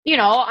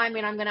I'm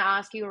going to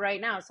ask you right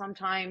now.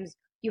 Sometimes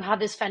you have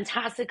this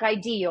fantastic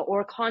idea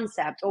or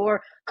concept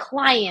or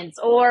clients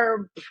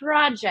or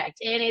project,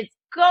 and it's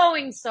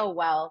going so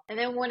well. And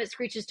then when it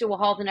screeches to a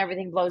halt and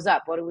everything blows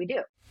up, what do we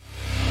do?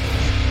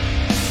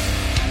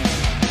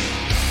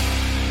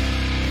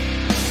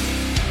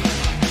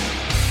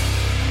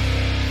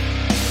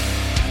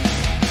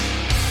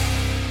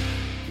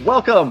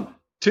 Welcome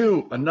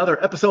to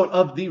another episode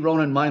of the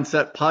Ronin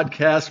Mindset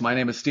Podcast. My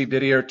name is Steve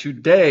Didier.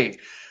 Today,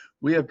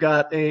 we have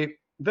got a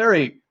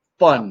very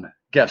fun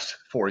guest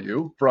for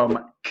you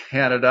from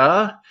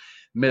Canada,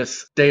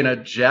 Miss Dana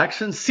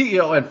Jackson,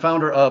 CEO and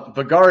founder of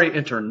Vagari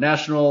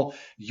International,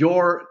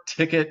 your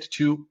ticket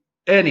to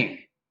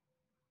any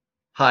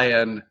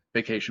high-end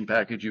vacation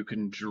package you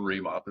can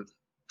dream of.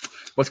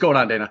 What's going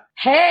on, Dana?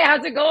 Hey,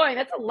 how's it going?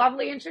 That's a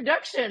lovely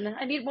introduction.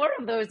 I need more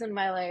of those in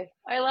my life.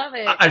 I love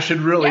it. I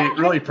should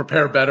really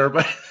prepare better,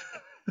 but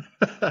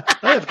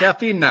I have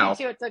caffeine now. Me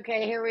too. It's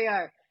okay. Here we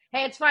are.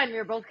 Hey, it's fine. We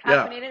are both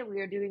caffeinated. Yeah.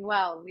 We are doing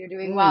well.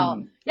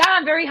 Yeah,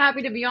 I'm very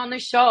happy to be on the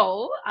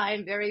show.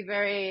 I'm very,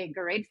 very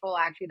grateful,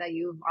 actually, that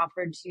you've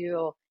offered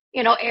to,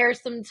 air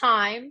some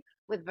time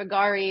with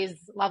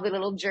Vagari's lovely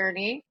little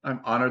journey.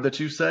 I'm honored that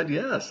you said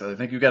yes. I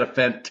think you've got a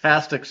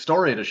fantastic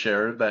story to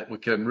share that we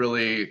can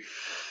really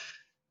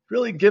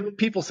give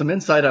people some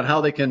insight on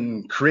how they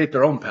can create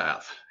their own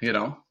path,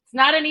 It's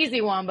not an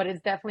easy one, but it's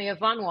definitely a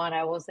fun one.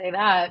 I will say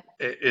that.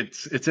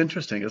 It's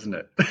interesting, isn't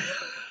it?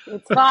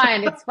 It's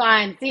fun. It's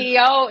fun.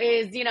 CEO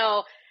is,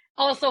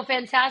 also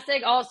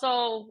fantastic.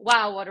 Also,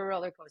 wow, what a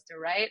roller coaster,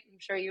 right? I'm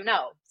sure you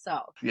know.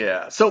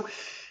 Yeah. So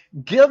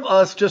give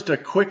us just a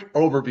quick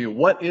overview.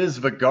 What is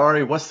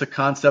Vagari? What's the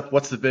concept?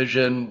 What's the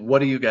vision?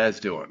 What are you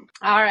guys doing?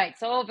 All right.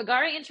 So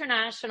Vagari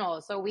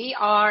International. So we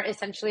are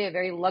essentially a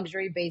very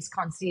luxury-based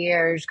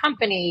concierge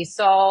company.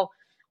 So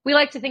we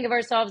like to think of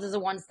ourselves as a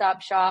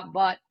one-stop shop,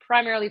 but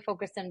primarily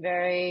focused in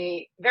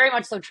very, very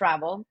much so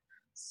travel.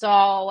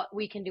 So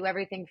we can do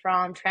everything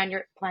from plan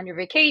your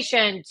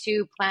vacation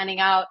to planning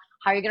out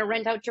how you're going to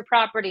rent out your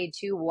property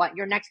to what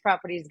your next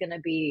property is going to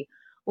be.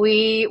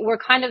 We're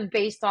kind of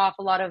based off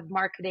a lot of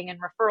marketing and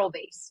referral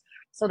base.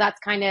 So that's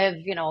kind of,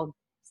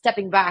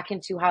 stepping back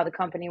into how the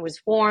company was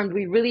formed.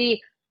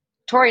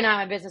 Tori and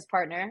I, my business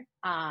partner,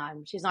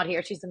 she's not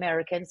here. She's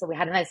American. So we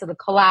had a nice little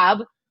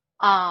collab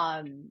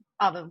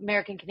of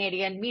American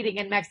Canadian meeting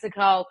in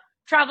Mexico,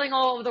 traveling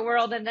all over the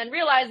world, and then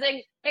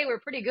realizing, hey, we're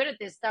pretty good at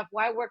this stuff.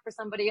 Why work for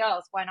somebody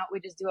else? Why not we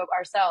just do it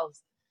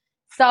ourselves?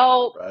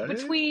 So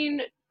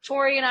between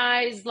Tori and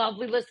I's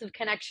lovely list of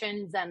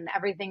connections and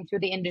everything through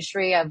the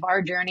industry of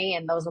our journey,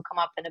 and those will come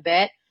up in a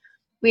bit,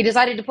 we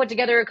decided to put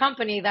together a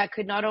company that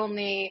could not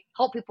only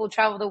help people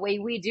travel the way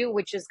we do,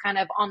 which is kind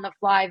of on the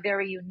fly,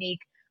 very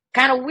unique,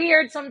 kind of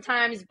weird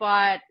sometimes,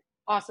 but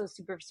also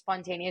super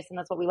spontaneous, and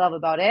that's what we love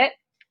about it.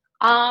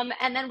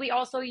 And then we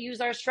also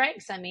use our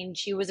strengths. I mean,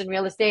 she was in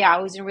real estate. I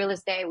was in real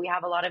estate. We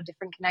have a lot of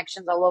different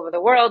connections all over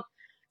the world.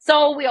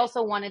 So we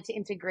also wanted to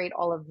integrate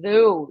all of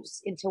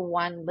those into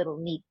one little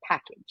neat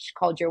package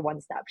called your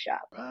one-stop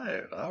shop.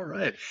 Right. All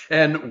right.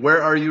 And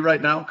where are you right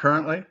now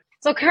currently?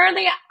 So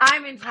currently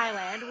I'm in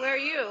Thailand. Where are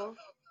you?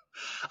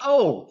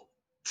 Oh,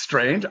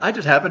 strange. I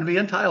just happen to be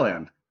in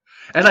Thailand.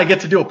 And I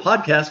get to do a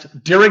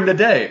podcast during the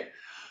day.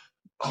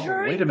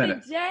 Wait a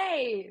minute. The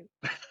day.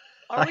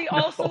 Are we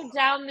also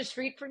down the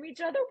street from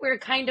each other? We're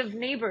kind of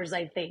neighbors,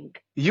 I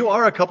think. You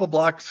are a couple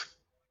blocks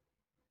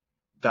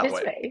this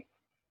way.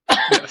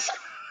 Yes.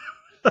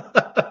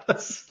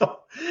 So,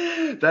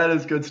 that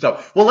is good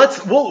stuff. Well,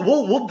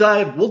 we'll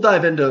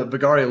dive into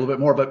Vagari a little bit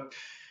more, but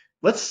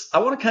I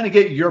want to kind of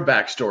get your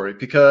backstory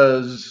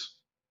because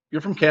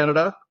you're from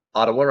Canada,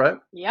 Ottawa, right?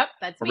 Yep,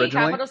 that's me,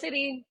 capital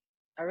city.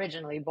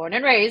 Originally born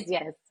and raised,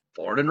 yes.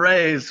 Born and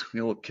raised,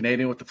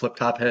 Canadian with the flip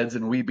top heads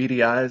and wee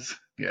beady eyes.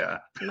 Yeah.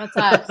 That's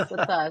us.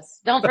 That's us.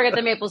 Don't forget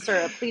the maple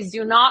syrup. Please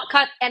do not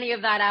cut any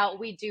of that out.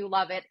 We do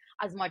love it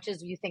as much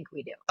as you think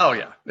we do. Oh,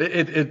 yeah.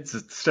 It's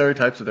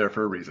stereotypes are there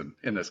for a reason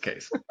in this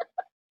case.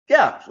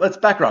 Yeah. Let's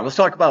background. Let's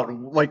talk about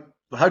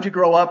how'd you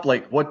grow up?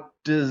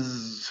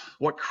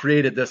 What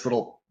created this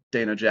little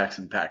Dana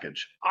Jackson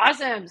package?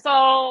 Awesome. So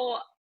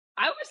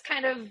I was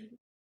kind of,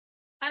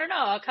 I don't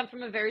know, I come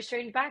from a very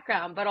strange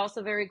background, but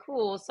also very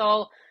cool.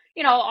 So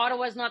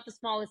Ottawa is not the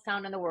smallest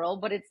town in the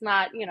world, but it's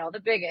not,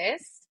 the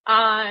biggest.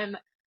 I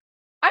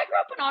grew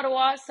up in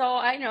Ottawa, so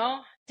I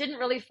didn't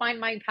really find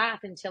my path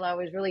until I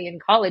was really in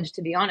college,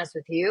 to be honest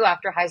with you.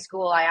 After high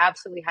school, I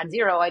absolutely had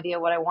zero idea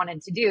what I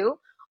wanted to do.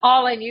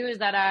 All I knew is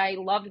that I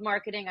loved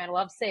marketing. I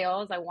loved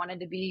sales. I wanted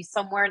to be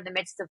somewhere in the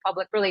midst of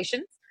public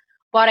relations,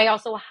 but I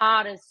also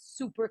had a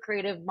super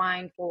creative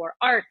mind for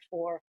art,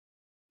 for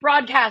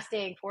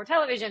broadcasting, for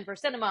television, for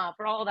cinema,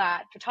 for all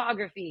that,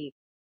 photography.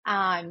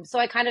 So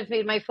I kind of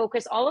made my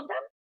focus all of them.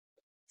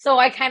 So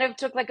I kind of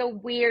took a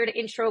weird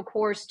intro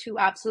course to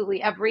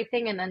absolutely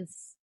everything and then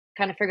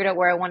kind of figured out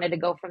where I wanted to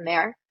go from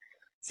there.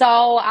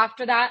 So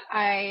after that,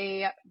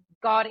 I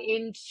got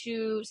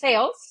into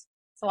sales.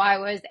 So I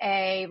was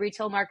a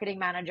retail marketing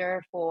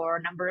manager for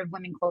a number of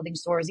women clothing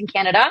stores in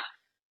Canada.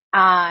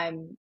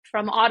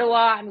 from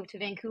Ottawa, I moved to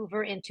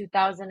Vancouver in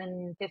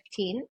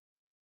 2015.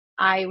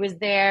 I was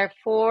there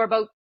for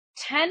about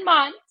 10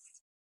 months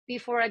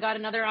before I got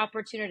another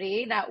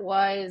opportunity that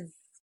was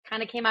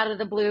kind of came out of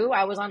the blue.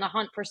 I was on the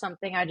hunt for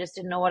something. I just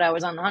didn't know what I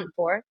was on the hunt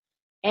for.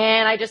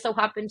 And I just so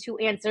happened to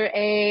answer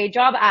a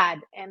job ad.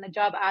 And the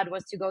job ad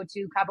was to go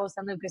to Cabo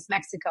San Lucas,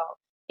 Mexico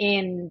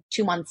in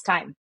 2 months'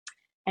 time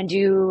and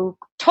do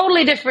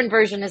totally different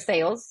version of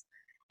sales.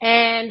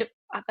 And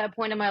at that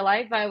point in my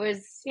life, I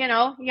was,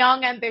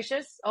 young,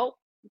 ambitious. Oh,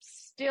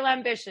 still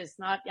ambitious,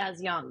 not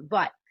as young,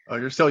 but Oh,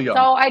 you're still young.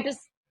 so I just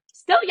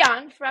still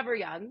young, forever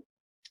young.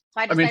 So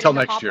I I mean, decided till to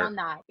next hop year. on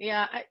that.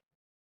 Yeah,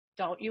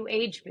 don't you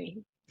age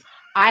me.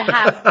 I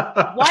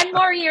have one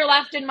more year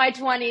left in my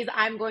 20s.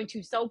 I'm going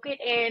to soak it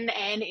in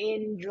and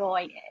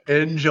enjoy it.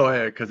 Enjoy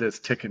it because it's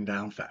ticking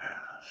down fast.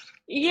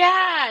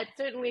 Yeah, it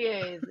certainly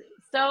is.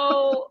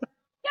 So,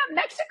 yeah,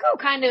 Mexico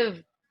kind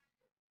of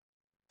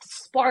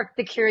sparked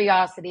the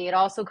curiosity. It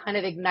also kind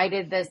of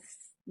ignited this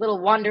little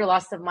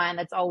wanderlust of mine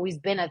that's always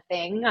been a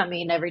thing. I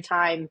mean, every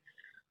time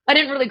I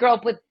didn't really grow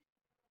up with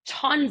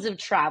tons of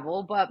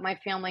travel, but my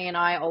family and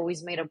I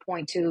always made a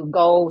point to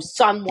go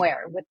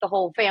somewhere with the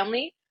whole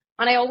family.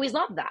 And I always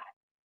loved that.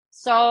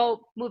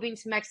 So moving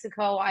to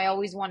Mexico, I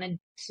always wanted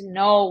to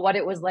know what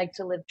it was like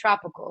to live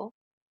tropical.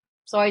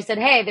 So I said,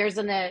 hey, there's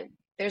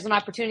an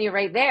opportunity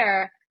right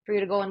there for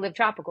you to go and live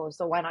tropical.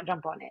 So why not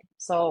jump on it?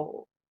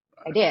 So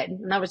I did.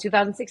 And that was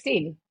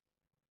 2016.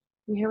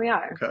 And here we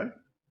are.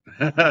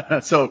 Okay.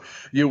 So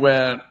you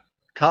went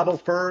Cabo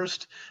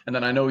first, and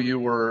then I know you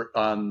were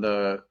on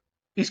the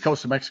east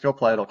coast of Mexico,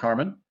 Playa del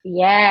Carmen,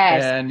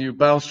 Yes. and you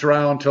bounced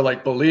around to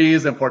like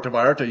Belize and Puerto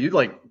Vallarta. You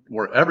like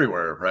were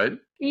everywhere, right?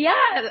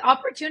 Yeah,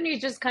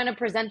 opportunities just kind of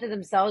presented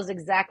themselves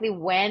exactly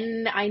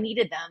when I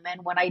needed them.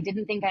 And when I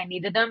didn't think I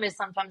needed them is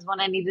sometimes when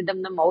I needed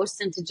them the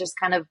most, and to just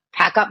kind of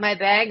pack up my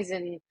bags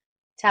and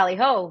tally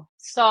ho.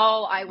 So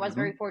I was Hmm.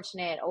 very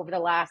fortunate over the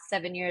last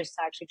 7 years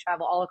to actually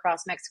travel all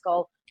across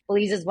Mexico,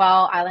 Belize as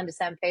well, island of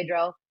San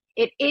Pedro.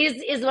 It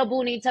is Isla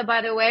Bonita,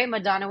 by the way.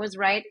 Madonna was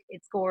right.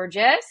 It's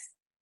gorgeous.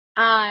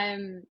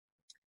 Um,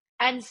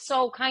 and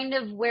so, kind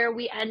of where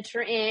we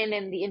enter in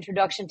and the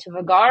introduction to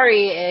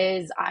Vagari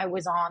is I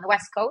was on the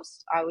West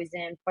Coast. I was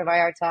in Puerto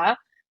Vallarta.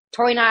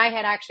 Tori and I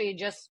had actually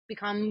just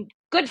become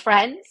good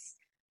friends.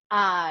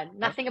 Okay.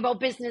 Nothing about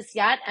business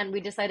yet. And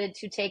we decided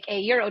to take a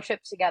Euro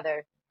trip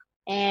together.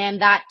 And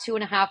that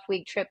 2.5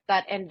 week trip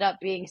that ended up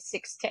being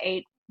 6 to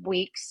 8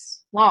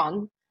 weeks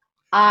long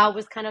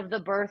was kind of the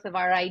birth of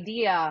our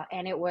idea.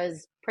 And it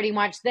was pretty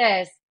much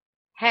this: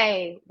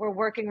 hey, we're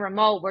working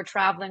remote, we're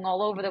traveling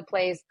all over the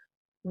place.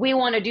 We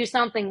want to do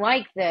something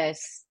like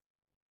this,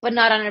 but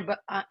not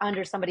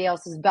under somebody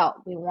else's belt.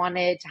 We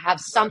wanted to have Right.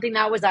 something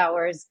that was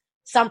ours,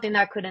 something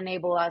that could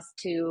enable us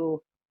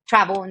to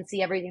travel and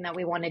see everything that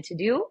we wanted to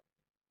do,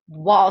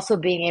 while also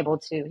being able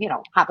to,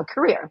 have a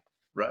career.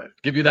 Right.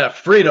 Give you that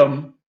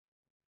freedom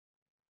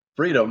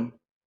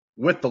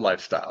with the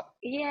lifestyle.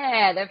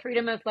 Yeah, the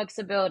freedom and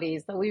flexibility.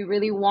 So we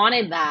really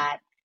wanted that,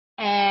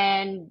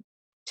 and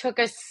took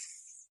us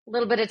a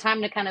little bit of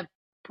time to kind of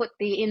put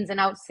the ins and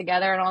outs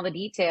together and all the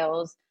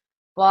details.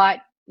 But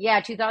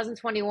yeah,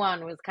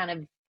 2021 was kind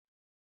of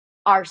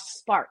our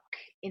spark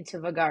into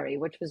Vagari,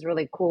 which was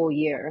really cool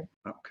year.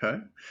 Okay.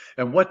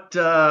 And what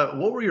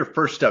were your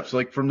first steps?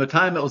 Like from the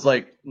time it was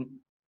like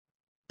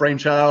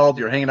brainchild,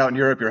 you're hanging out in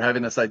Europe, you're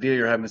having this idea,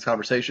 you're having these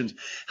conversations.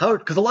 How,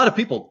 because a lot of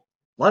people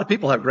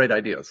have great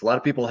ideas. A lot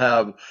of people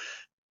have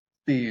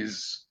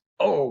these,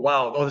 oh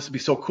wow, oh this would be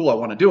so cool, I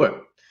want to do it.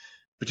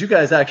 But you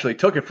guys actually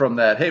took it from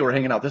that, hey, we're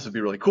hanging out, this would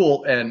be really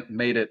cool, and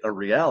made it a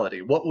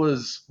reality. What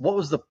was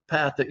the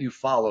path that you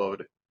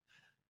followed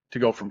to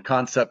go from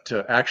concept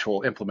to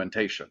actual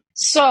implementation?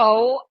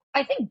 So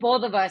I think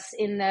both of us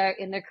in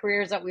the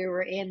careers that we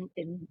were in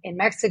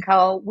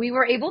Mexico, we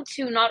were able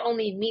to not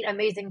only meet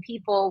amazing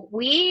people,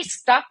 we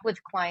stuck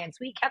with clients.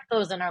 We kept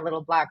those in our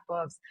little black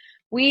books.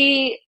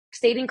 We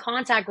stayed in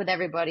contact with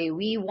everybody.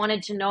 We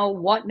wanted to know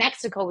what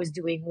Mexico was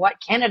doing, what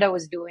Canada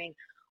was doing,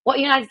 what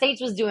United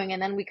States was doing.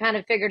 And then we kind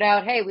of figured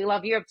out, hey, we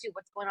love Europe too.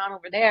 What's going on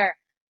over there?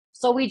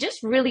 So we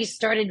just really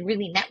started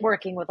really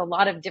networking with a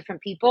lot of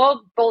different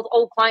people, both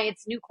old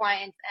clients, new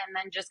clients, and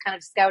then just kind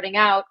of scouting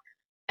out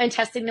and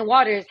testing the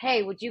waters.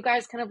 Hey, would you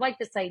guys kind of like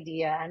this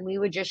idea? And we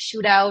would just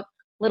shoot out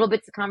little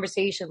bits of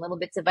conversation, little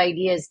bits of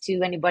ideas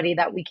to anybody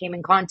that we came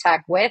in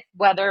contact with,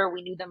 whether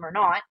we knew them or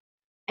not.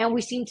 And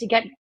we seemed to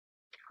get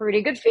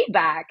pretty good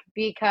feedback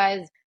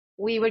because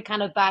we would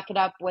kind of back it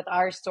up with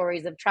our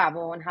stories of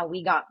travel and how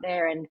we got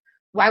there and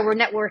why we're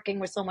networking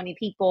with so many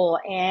people.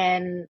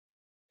 And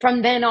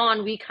from then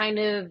on, we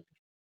didn't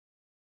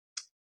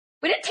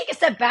take a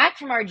step back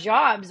from our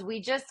jobs.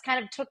 We just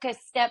kind of took a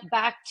step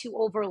back to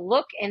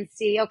overlook and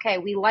see, okay,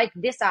 we like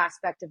this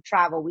aspect of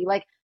travel. We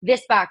like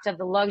this aspect of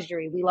the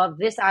luxury. We love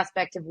this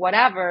aspect of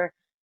whatever.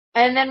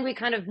 And then we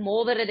kind of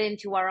molded it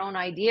into our own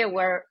idea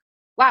where,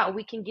 wow,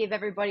 we can give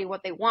everybody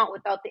what they want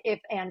without the if,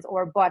 ands,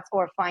 or buts,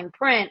 or fine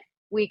print.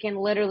 We can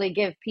literally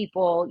give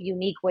people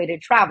unique way to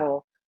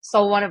travel.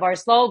 So one of our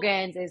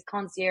slogans is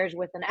concierge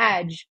with an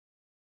edge.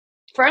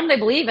 firmly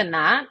believe in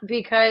that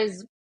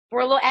because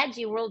we're a little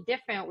edgy, we're a little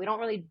different. We don't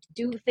really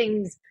do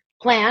things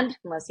planned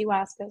unless you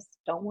ask us.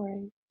 Don't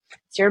worry.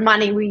 It's your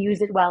money, we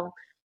use it well.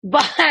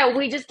 But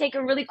we just take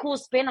a really cool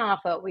spin off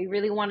it. We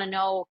really want to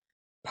know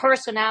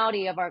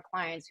personality of our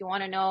clients. We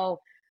want to know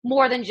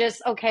more than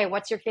just, okay,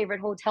 what's your favorite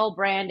hotel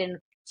brand and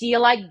do you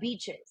like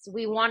beaches?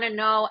 We want to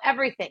know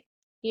everything.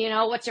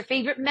 What's your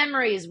favorite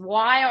memories?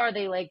 Why are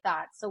they like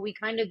that? So we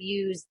kind of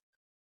use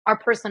our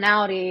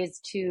personalities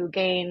to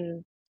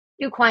gain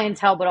new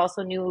clientele, but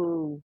also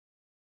new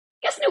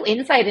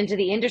insight into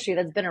the industry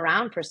that's been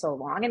around for so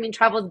long. I mean,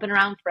 travel has been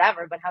around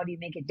forever, but how do you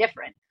make it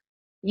different?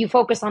 You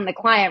focus on the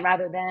client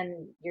rather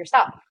than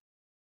yourself.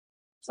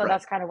 So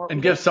That's kind of what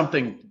and give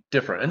something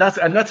different. And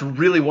that's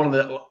really one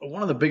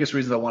of the biggest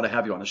reasons I want to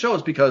have you on the show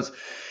is because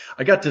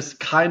I got to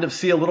kind of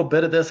see a little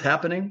bit of this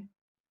happening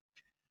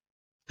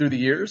through the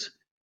years.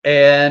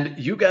 And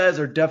you guys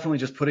are definitely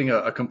just putting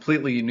a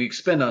completely unique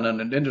spin on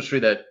an industry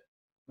that,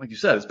 like you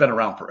said, it's been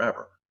around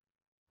forever.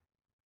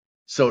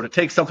 So to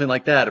take something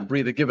like that and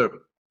give it a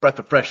breath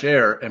of fresh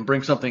air and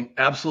bring something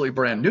absolutely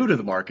brand new to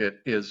the market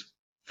is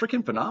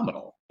freaking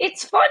phenomenal.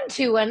 It's fun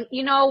too. And,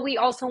 we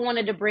also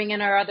wanted to bring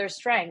in our other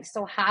strengths.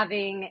 So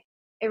having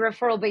a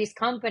referral-based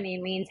company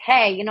means,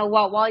 hey, you know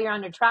what, while you're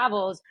on your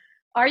travels,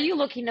 are you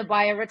looking to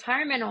buy a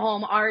retirement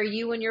home? Are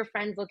you and your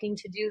friends looking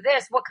to do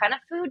this? What kind of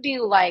food do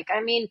you like?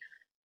 I mean,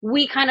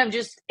 we kind of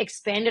just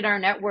expanded our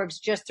networks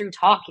just through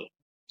talking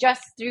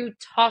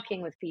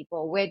with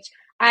people, which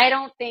I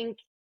don't think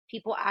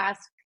people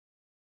ask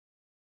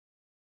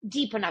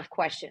deep enough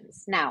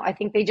questions now. I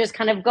think they just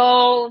kind of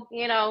go,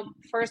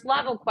 first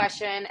level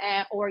question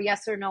or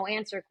yes or no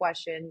answer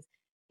questions.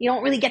 You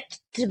don't really get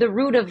to the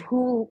root of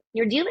who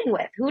you're dealing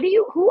with. Who are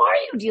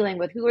you dealing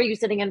with? Who are you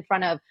sitting in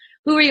front of?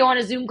 Who are you on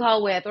a Zoom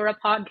call with or a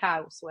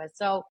podcast with?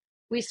 So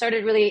we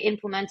started really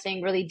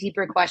implementing really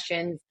deeper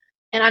questions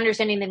and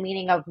understanding the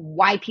meaning of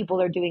why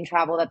people are doing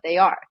travel that they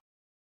are.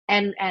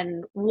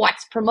 And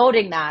what's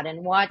promoting that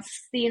and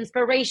what's the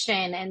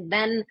inspiration. And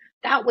then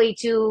that way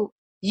too,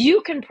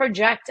 you can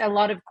project a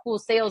lot of cool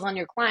sales on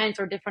your clients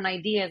or different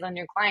ideas on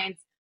your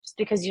clients just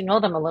because you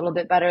know them a little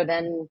bit better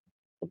than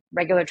a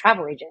regular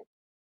travel agent.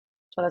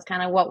 So that's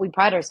kind of what we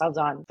pride ourselves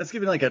on. That's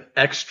giving like an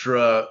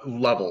extra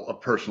level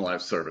of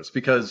personalized service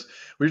because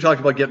when you're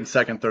talking about getting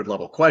second, third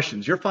level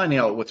questions, you're finding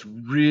out what's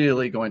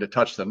really going to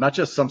touch them, not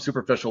just some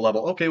superficial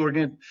level. Okay, we're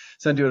going to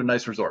send you to a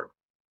nice resort.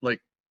 Like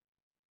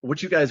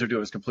what you guys are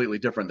doing is completely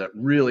different. That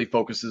really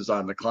focuses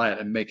on the client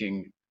and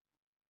making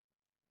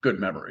good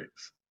memories.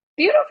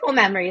 Beautiful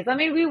memories. I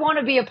mean, we want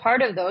to be a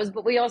part of those,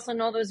 but we also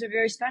know those are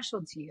very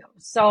special to you.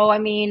 So, I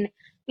mean,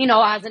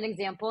 as an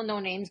example, no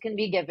names can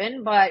be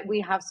given, but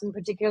we have some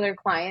particular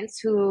clients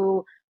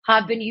who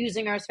have been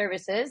using our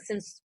services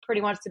since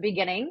pretty much the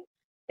beginning.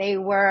 They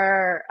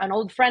were an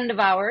old friend of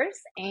ours,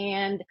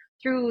 and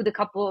through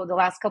the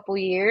last couple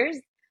of years,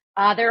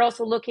 they're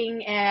also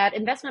looking at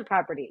investment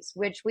properties,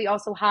 which we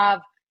also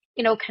have,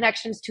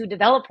 connections to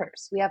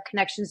developers. We have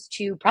connections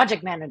to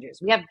project managers.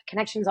 We have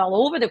connections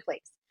all over the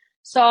place.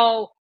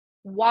 So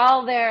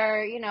while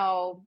they're,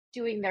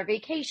 doing their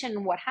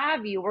vacation, what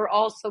have you, we're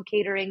also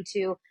catering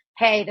to,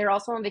 hey, they're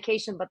also on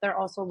vacation, but they're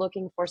also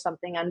looking for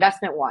something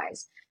investment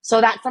wise.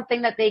 So that's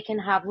something that they can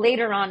have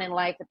later on in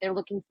life that they're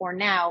looking for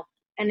now.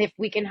 And if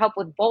we can help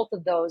with both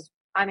of those,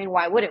 I mean,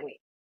 why wouldn't we?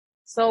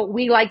 So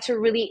we like to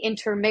really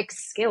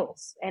intermix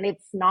skills, and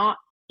it's not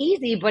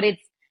easy, but it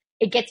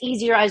gets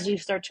easier as you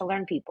start to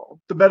learn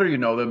people. The better you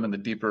know them and the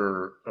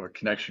deeper of a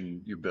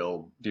connection you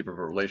build, deeper of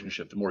a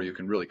relationship, the more you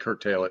can really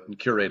curtail it and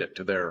curate it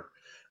to their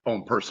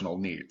own personal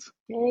needs.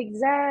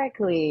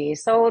 Exactly.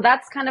 So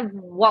that's kind of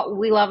what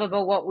we love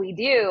about what we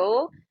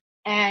do.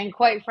 And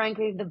quite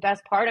frankly, the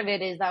best part of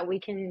it is that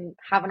we can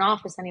have an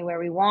office anywhere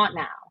we want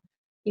now.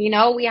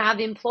 We have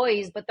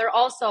employees, but they're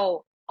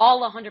also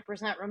all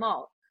 100%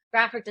 remote.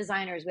 Graphic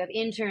designers, we have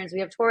interns, we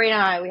have Tori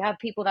and I, we have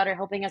people that are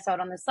helping us out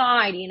on the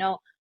side,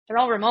 they're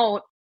all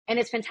remote, and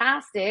it's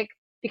fantastic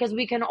because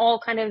we can all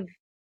kind of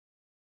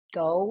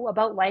go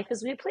about life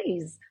as we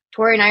please.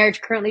 Tori and I are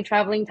currently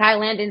traveling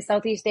Thailand and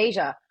Southeast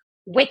Asia.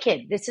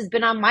 Wicked. This has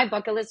been on my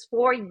bucket list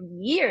for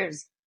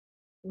years.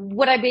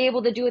 Would I be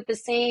able to do it the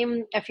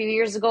same a few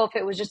years ago if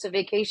it was just a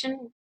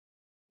vacation?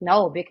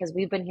 No, because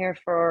we've been here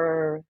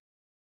for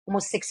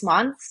almost 6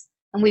 months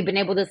and we've been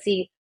able to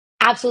see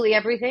absolutely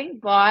everything.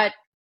 But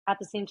at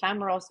the same time,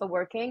 we're also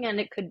working, and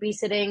it could be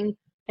sitting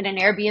in an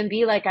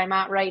Airbnb like I'm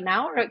at right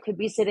now, or it could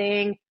be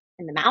sitting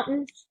in the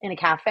mountains in a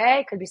cafe.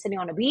 It could be sitting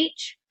on a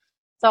beach.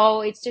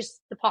 So it's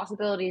just the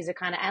possibilities are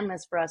kind of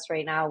endless for us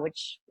right now,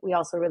 which we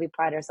also really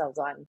pride ourselves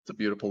on. It's a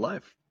beautiful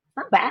life.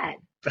 Not bad.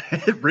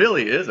 It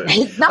really isn't.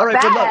 It's not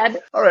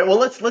bad. All right. Well,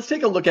 let's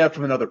take a look at it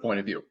from another point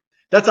of view.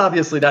 That's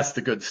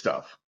the good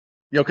stuff.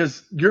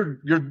 Because you're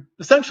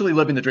essentially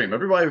living the dream.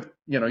 Everybody,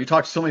 you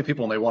talk to so many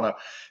people and they want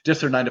to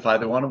just their 9 to 5.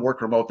 They want to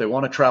work remote. They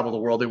want to travel the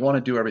world. They want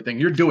to do everything.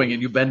 You're doing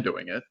it. You've been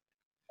doing it.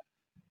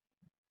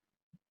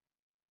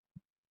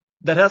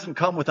 That hasn't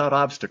come without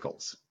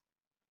obstacles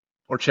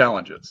or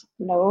challenges.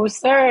 No,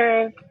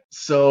 sir.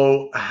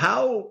 So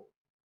how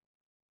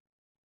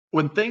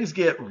when things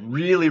get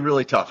really,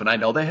 really tough, and I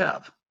know they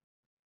have,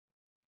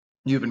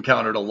 you've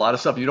encountered a lot of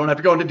stuff. You don't have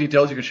to go into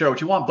details. You can share what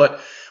you want. But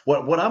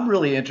what I'm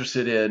really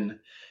interested in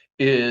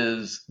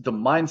is the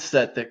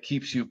mindset that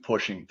keeps you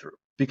pushing through.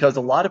 Because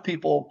a lot of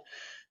people,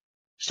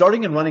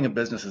 starting and running a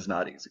business is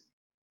not easy.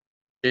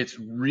 It's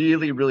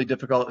really, really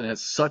difficult. And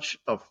it's such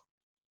a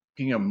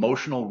fucking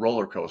emotional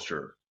roller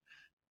coaster.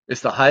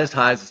 It's the highest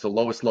highs, it's the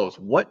lowest lows.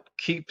 What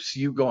keeps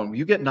you going? When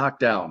you get knocked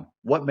down,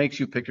 what makes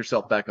you pick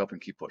yourself back up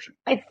and keep pushing?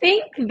 I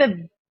think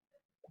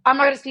I'm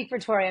not going to speak for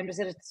Tori. I'm just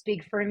going to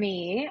speak for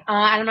me. And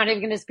I'm not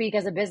even going to speak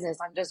as a business.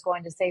 I'm just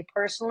going to say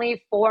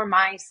personally for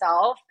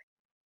myself,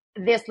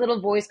 this little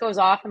voice goes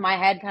off in my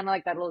head, kind of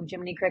like that little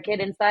Jiminy Cricket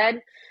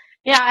inside.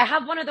 Yeah, I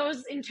have one of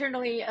those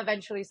internally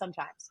eventually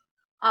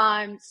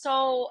sometimes.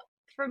 So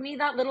for me,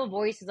 that little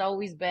voice has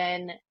always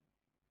been,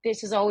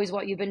 this is always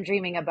what you've been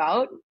dreaming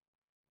about.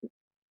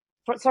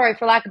 For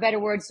lack of better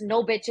words,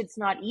 no, bitch, it's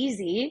not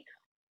easy.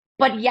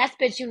 But yes,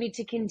 bitch, you need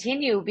to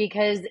continue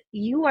because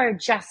you are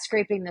just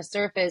scraping the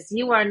surface.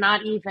 You are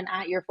not even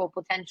at your full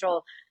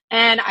potential.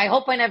 And I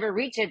hope I never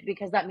reach it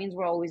because that means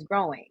we're always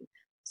growing.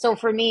 So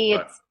for me,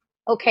 Right. it's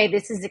okay,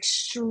 this is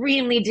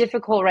extremely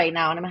difficult right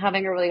now. And I'm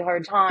having a really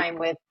hard time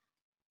with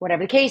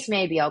whatever the case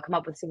may be. I'll come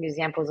up with some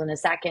examples in a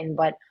second.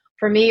 But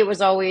for me, it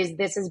was always,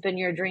 this has been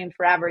your dream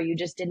forever. You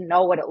just didn't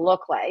know what it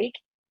looked like.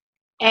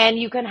 And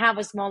you can have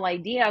a small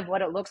idea of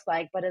what it looks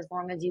like, but as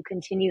long as you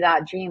continue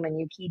that dream and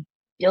you keep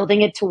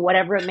building it to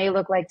whatever it may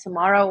look like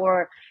tomorrow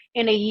or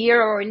in a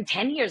year or in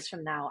 10 years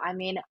from now, I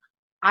mean,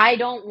 I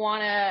don't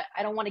want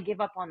to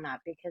give up on that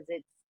because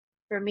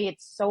for me,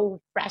 it's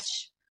so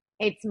fresh.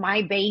 It's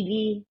my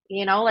baby,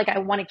 like I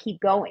want to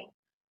keep going.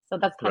 So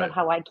that's kind of Right.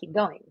 how I keep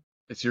going.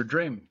 It's your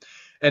dream.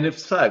 And if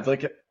besides,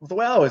 like the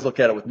way I always look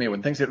at it with me,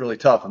 when things get really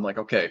tough, I'm like,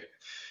 okay,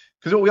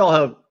 because we all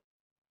have,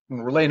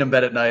 when we're laying in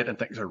bed at night and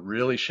things are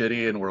really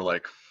shitty and we're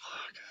like,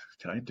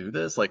 can I do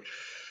this? Like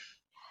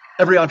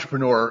every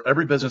entrepreneur,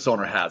 every business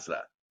owner has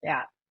that.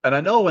 Yeah. And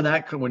I know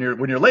when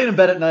you're laying in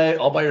bed at night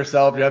all by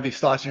yourself, you have these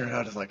thoughts in your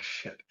head. It's like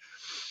shit.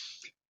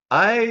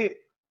 I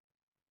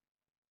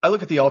I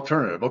look at the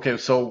alternative. Okay,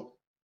 so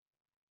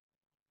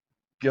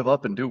give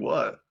up and do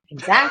what?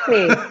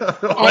 Exactly. And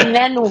Like,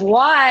 then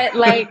what?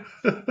 Like,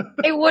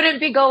 it wouldn't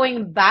be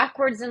going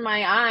backwards in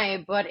my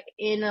eye, but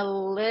in a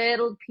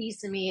little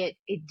piece of me,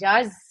 it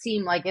does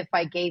seem like if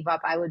I gave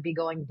up, I would be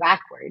going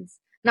backwards.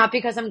 Not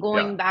because I'm yeah,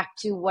 going back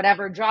to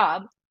whatever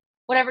job.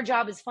 Whatever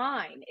job is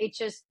fine. It's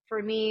just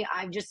for me,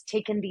 I've just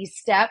taken these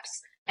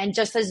steps. And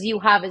just as you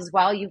have as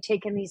well, you've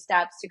taken these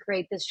steps to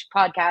create this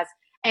podcast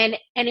and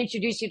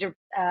introduce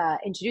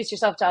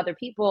yourself to other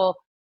people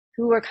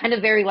who are kind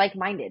of very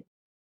like-minded.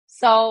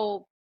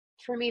 So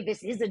for me,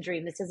 this is a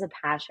dream. This is a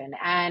passion.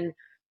 And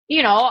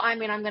I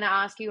mean, I'm going to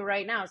ask you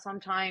right now.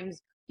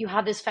 Sometimes you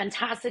have this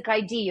fantastic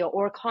idea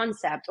or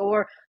concept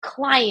or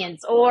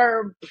clients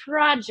or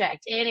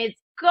project, and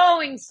it's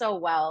going so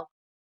well.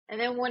 And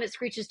then when it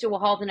screeches to a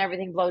halt and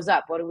everything blows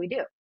up, what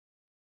do?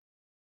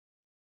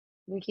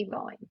 We keep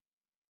going.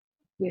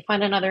 We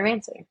find another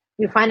answer.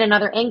 We find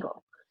another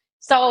angle.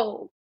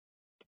 So,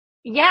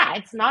 yeah,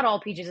 it's not all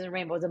peaches and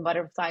rainbows and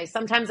butterflies.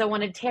 Sometimes I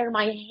want to tear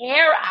my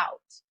hair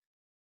out,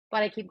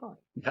 but I keep going.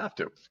 you have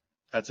to.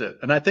 That's it.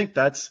 And I think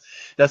that's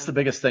the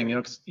biggest thing,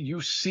 'cause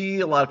you see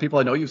a lot of people,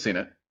 I know you've seen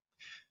it,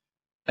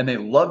 and they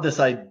love this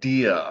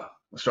idea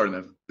of starting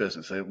a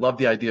business. They love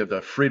the idea of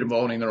the freedom of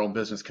owning their own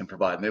business can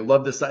provide. And they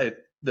love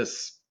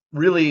this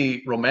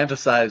really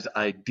romanticized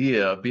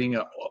idea of being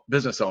a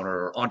business owner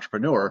or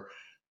entrepreneur.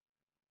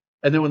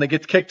 And then when they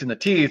get kicked in the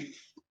teeth,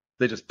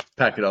 they just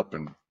pack it up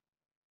and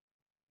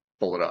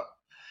pull it up.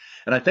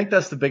 And I think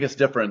that's the biggest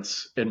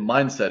difference in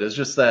mindset is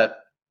just that,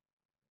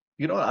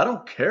 I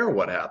don't care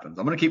what happens.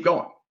 I'm going to keep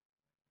going.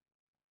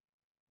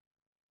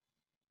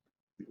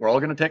 We're all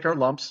going to take our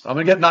lumps. I'm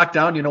going to get knocked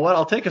down. You know what?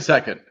 I'll take a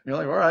second. You're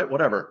like, all right,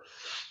 whatever.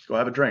 Let's go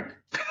have a drink.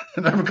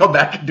 And then we'll come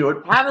back and do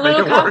it. Have a Make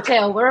little it work.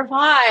 cocktail. We're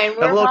fine. Have a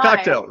We're little fine.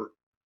 cocktail.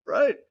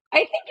 Right. I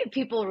think if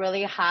people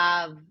really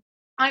have,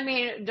 I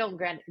mean, don't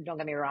get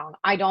me wrong.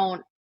 I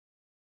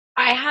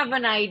have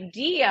an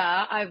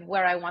idea of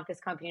where I want this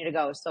company to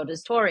go. So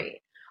does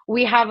Tori.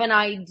 We have an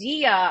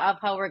idea of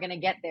how we're going to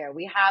get there.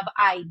 We have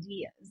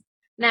ideas.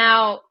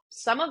 Now,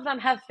 some of them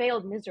have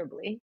failed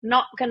miserably.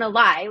 Not going to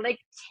lie, like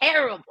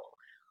terrible.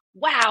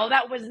 Wow,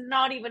 that was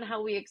not even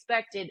how we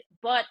expected.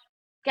 But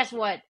guess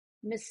what?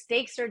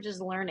 Mistakes are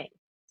just learning.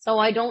 So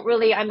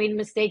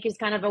mistake is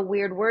kind of a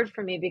weird word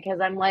for me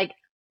because I'm like,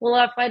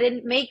 well, if I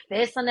didn't make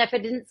this and if I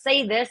didn't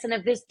say this and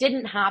if this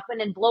didn't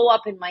happen and blow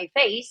up in my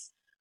face,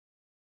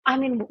 I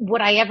mean,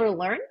 would I ever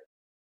learn?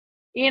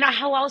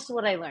 How else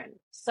would I learn?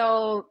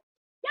 So,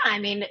 yeah, I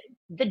mean,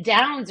 the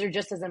downs are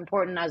just as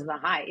important as the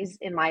highs,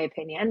 in my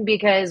opinion,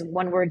 because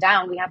when we're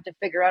down, we have to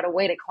figure out a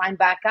way to climb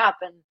back up.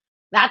 And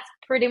that's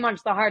pretty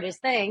much the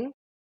hardest thing.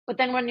 But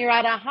then when you're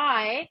at a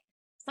high,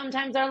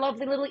 sometimes our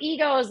lovely little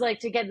egos like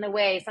to get in the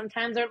way.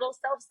 Sometimes our little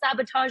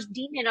self-sabotage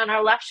demon on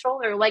our left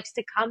shoulder likes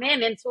to come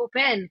in and swoop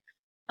in.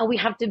 And we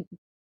have to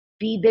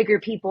be bigger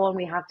people and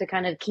we have to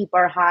kind of keep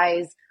our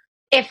highs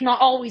if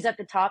not always at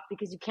the top,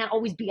 because you can't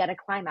always be at a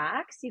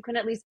climax, you can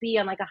at least be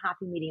on like a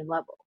happy medium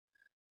level.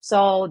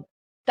 So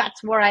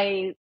that's where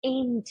I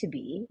aim to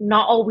be,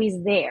 not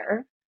always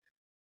there,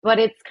 but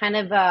it's kind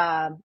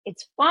of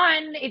it's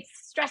fun, it's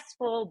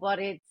stressful, but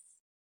it's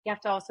you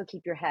have to also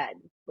keep your head,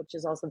 which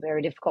is also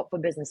very difficult for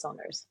business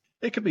owners.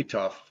 It can be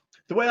tough.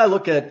 The way I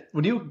look at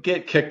when you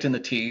get kicked in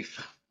the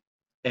teeth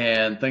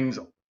and things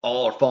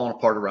all are falling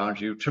apart around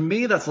you, to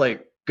me, that's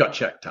like gut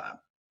check time.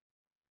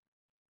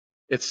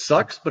 It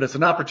sucks, but it's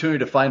an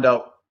opportunity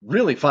to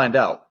really find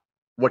out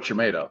what you're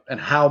made of and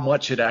how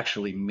much it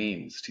actually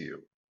means to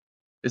you.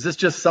 Is this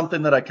just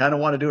something that I kind of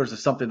want to do, or is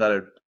this something that I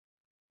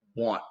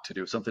want to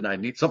do, something I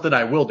need, something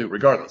I will do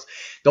regardless?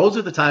 Those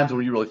are the times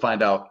where you really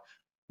find out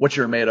what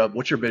you're made of,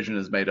 what your vision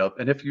is made of,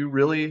 and if you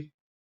really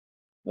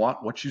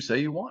want what you say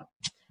you want.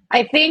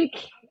 I think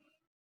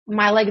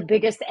my like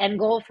biggest end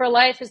goal for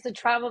life is to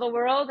travel the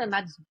world, and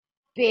that's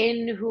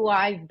been who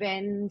I've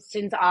been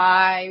since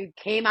I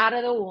came out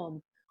of the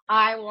womb.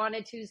 I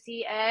wanted to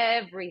see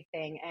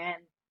everything, and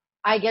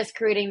I guess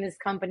creating this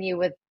company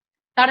with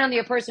not only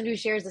a person who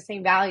shares the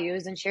same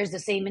values and shares the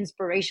same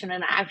inspiration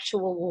and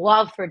actual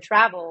love for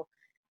travel,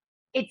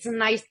 it's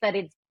nice that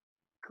it's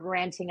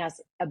granting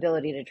us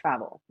ability to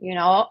travel. You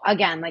know,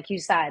 again, like you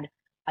said,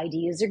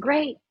 ideas are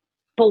great,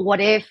 but what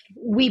if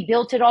we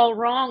built it all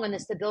wrong and the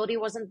stability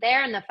wasn't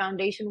there and the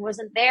foundation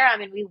wasn't there? I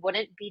mean, we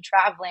wouldn't be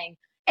traveling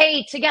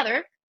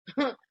together,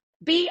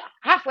 b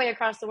halfway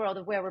across the world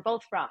of where we're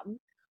both from.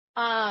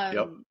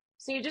 Yep.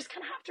 So you just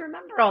kind of have to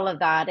remember all of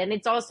that. And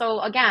it's also,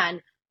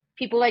 again,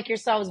 people like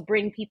yourselves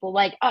bring people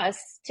like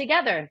us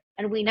together,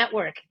 and we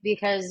network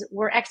because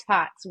we're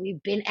expats.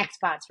 We've been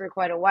expats for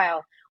quite a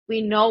while.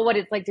 We know what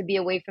it's like to be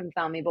away from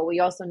family, but we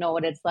also know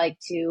what it's like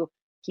to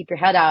keep your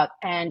head up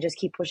and just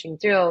keep pushing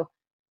through.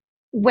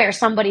 Where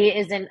somebody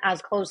isn't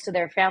as close to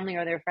their family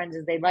or their friends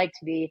as they'd like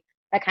to be,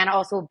 that kind of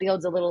also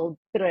builds a little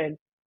bit of, I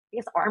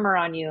guess, armor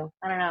on you.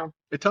 I don't know.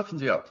 It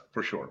toughens you up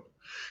for sure,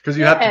 because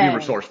you have to be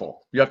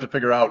resourceful. You have to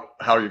figure out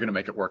how you're going to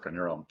make it work on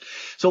your own.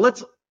 So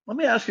let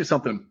me ask you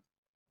something,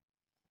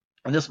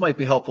 and this might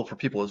be helpful for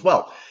people as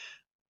well.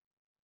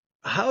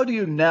 How do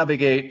you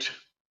navigate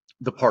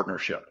the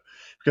partnership?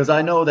 Because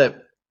I know that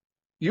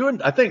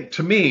I think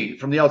to me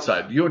from the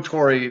outside, you and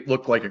Tori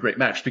look like a great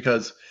match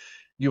because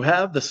you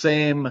have the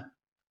same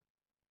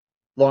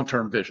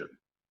long-term vision,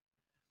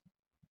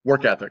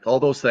 work ethic, all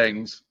those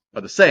things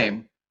are the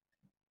same,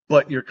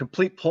 but you're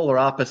complete polar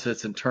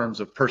opposites in terms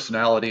of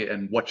personality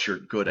and what you're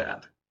good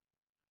at.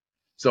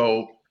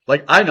 So,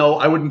 like, I know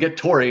I wouldn't get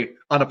Tori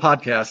on a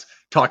podcast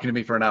talking to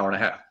me for an hour and a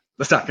half.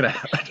 That's not going to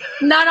happen.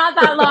 No, not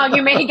that long.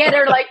 You may get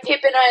her like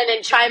tipping in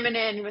and chiming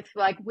in with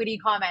like witty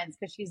comments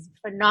because she's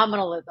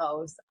phenomenal at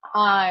those.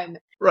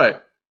 Right.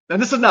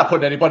 And this is not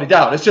putting anybody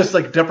down. It's just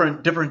like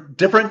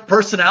different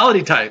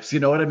personality types. You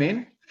know what I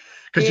mean?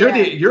 Because you're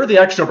the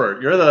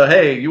extrovert. You're the,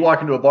 hey, you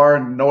walk into a bar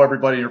and know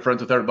everybody, you're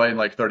friends with everybody in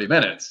like 30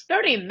 minutes.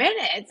 30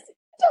 minutes?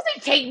 It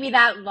doesn't take me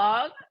that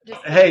long.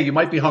 Hey, you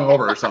might be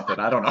hungover or something.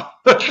 I don't know.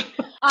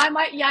 I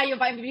might, you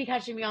might be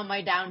catching me on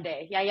my down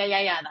day. Yeah.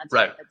 That's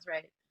right. That's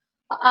right.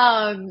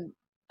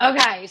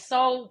 Okay.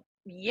 So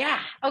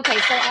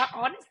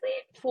honestly,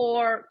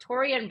 for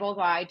Tori and both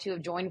I to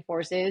have joined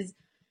forces,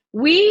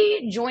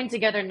 we joined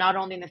together not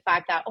only in the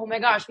fact that, oh my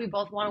gosh, we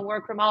both want to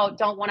work remote,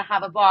 don't want to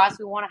have a boss,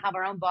 we want to have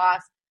our own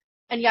boss,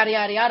 and yada,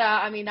 yada, yada.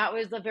 I mean, that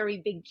was a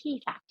very big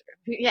key factor.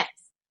 Yes.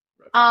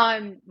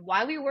 Right.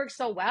 Why we work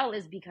so well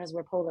is because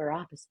we're polar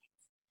opposites.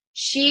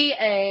 She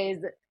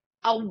is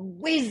a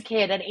whiz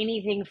kid at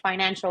anything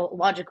financial,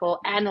 logical,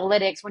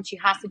 analytics when she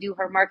has to do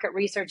her market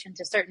research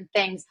into certain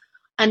things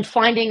and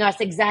finding us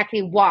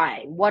exactly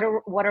why. What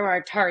are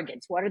our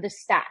targets? What are the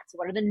stats?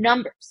 What are the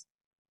numbers?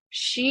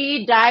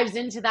 She dives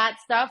into that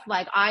stuff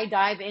like I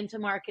dive into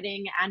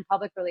marketing and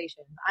public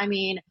relations. I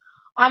mean,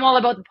 I'm all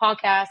about the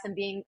podcast and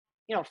being,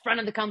 front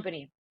of the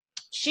company.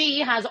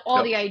 She has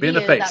all the ideas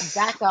that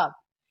back up.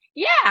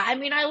 Yeah, I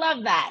mean, I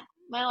love that.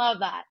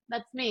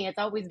 That's me. It's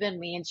always been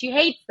me. And she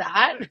hates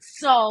that.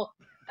 So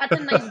that's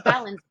a nice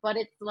balance. But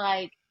it's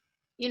like,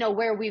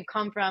 where we've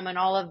come from and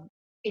all of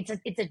it's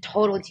a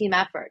total team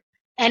effort.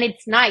 And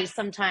it's nice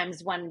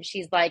sometimes when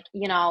she's like,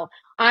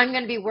 I'm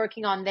going to be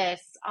working on this.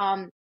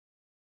 And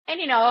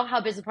you know how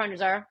business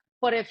partners are.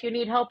 But if you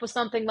need help with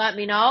something, let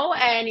me know.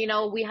 And,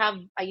 we have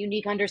a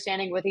unique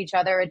understanding with each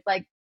other. It's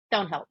like,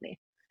 don't help me.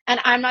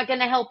 And I'm not going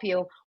to help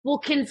you. We'll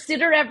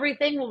consider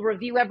everything. We'll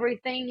review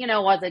everything,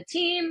 as a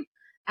team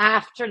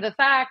after the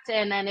fact.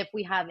 And then if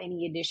we have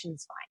any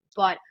additions, fine.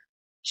 But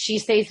she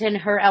stays in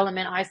her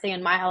element. I stay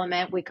in my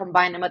element. We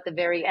combine them at the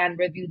very end,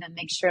 review them,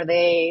 make sure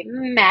they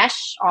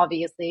mesh,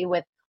 obviously,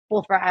 with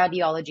both our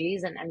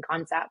ideologies and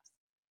concepts.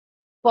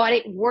 But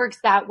it works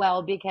that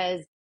well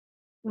because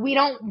we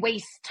don't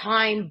waste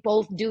time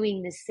both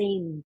doing the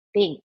same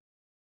thing,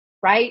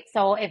 right?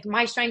 So if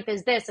my strength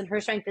is this and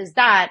her strength is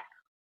that,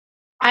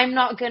 I'm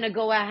not going to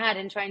go ahead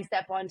and try and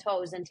step on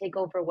toes and take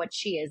over what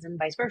she is and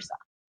vice versa.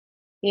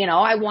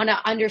 I want to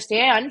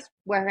understand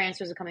where her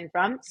answers are coming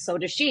from. So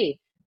does she.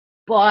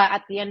 But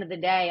at the end of the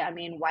day, I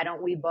mean, why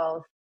don't we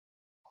both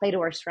play to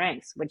our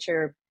strengths, which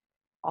are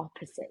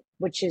opposite,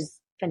 which is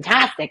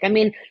fantastic. I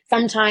mean,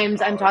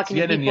 sometimes I'm talking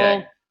to yin and people.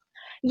 yang.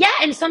 Yeah,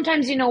 and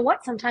sometimes you know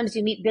what? Sometimes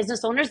you meet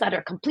business owners that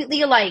are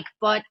completely alike,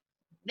 but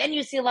then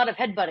you see a lot of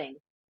headbutting,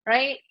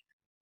 right?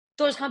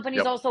 Those companies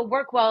Yep. also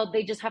work well.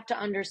 They just have to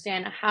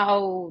understand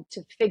how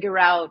to figure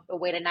out a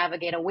way to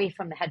navigate away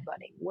from the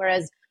headbutting.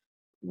 Whereas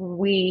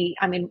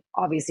I mean,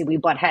 obviously we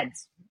butt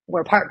heads.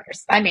 We're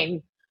partners. I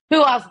mean,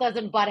 who else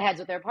doesn't butt heads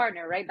with their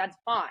partner, right? That's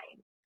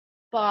fine.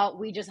 But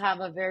we just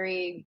have a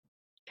very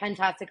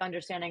fantastic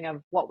understanding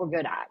of what we're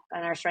good at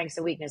and our strengths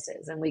and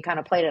weaknesses, and we kind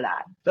of play to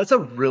that. That's a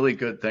really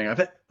good thing.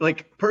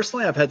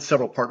 Personally, I've had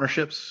several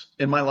partnerships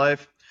in my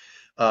life.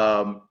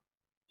 Um,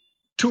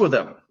 Two of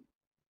them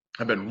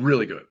have been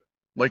really good.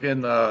 Like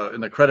in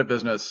the credit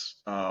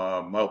business,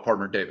 my old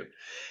partner David,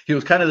 he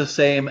was kind of the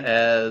same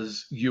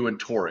as you and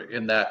Tori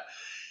in that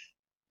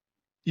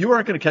you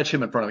aren't going to catch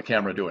him in front of the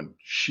camera doing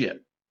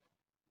shit,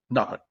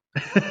 nothing.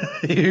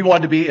 He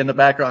wanted to be in the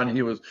background.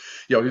 He was,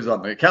 he was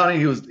on the accounting.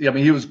 He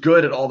was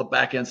good at all the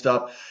back end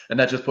stuff, and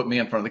that just put me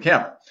in front of the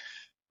camera.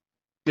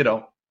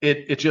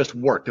 It just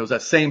worked. It was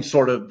that same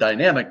sort of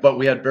dynamic, but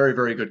we had very,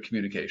 very good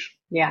communication.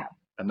 Yeah.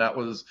 And that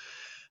was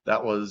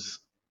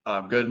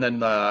good. And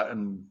then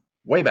and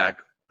way back,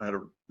 I had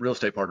a real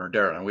estate partner,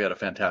 Darren, and we had a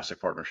fantastic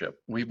partnership.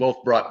 We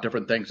both brought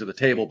different things to the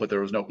table, but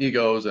there was no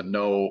egos and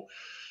no,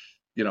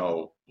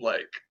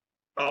 like,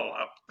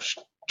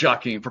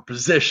 jockeying for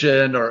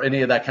position or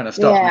any of that kind of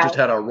stuff. Yeah. We just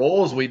had our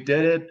roles. We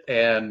did it,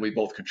 and we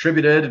both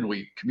contributed, and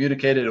we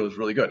communicated. It was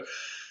really good.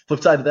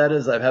 Flip side of that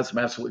is I've had some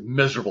absolutely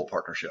miserable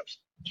partnerships.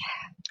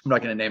 I'm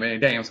not going to name any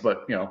names,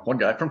 but one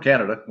guy from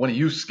Canada, one of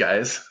you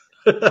guys.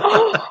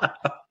 I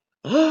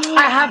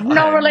have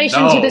no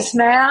relation to this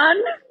man.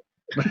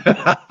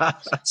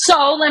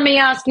 So let me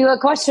ask you a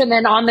question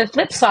then. On the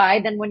flip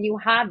side, then when you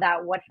had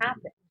that, what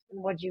happened?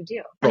 What'd you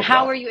do? And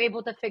how were you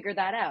able to figure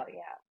that out? Yeah.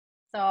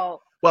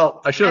 So.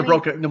 Well, I should have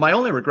broken. My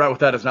only regret with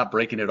that is not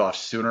breaking it off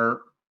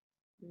sooner.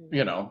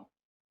 Ended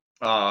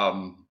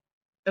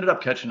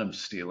up catching him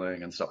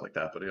stealing and stuff like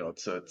that. But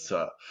it's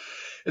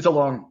a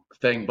long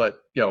thing. But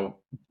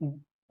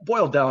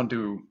boiled down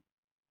to,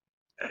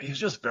 he's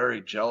just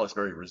very jealous,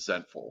 very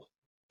resentful.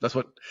 That's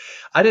what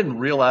I didn't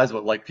realize.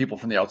 What like people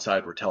from the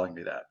outside were telling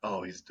me that.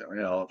 Oh, he's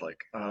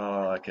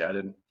okay. I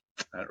didn't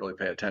really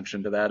pay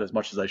attention to that as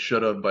much as I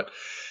should have. But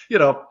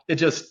it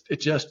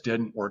just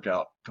didn't work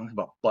out. Talking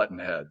about button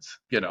heads,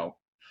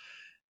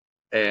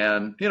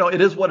 and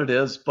it is what it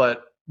is.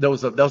 But that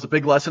was a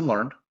big lesson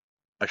learned.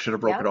 I should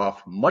have broke it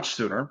off much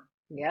sooner.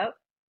 Yep.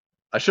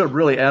 I should have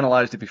really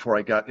analyzed it before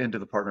I got into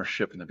the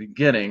partnership in the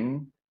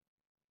beginning.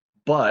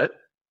 But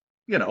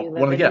you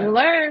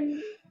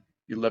learn.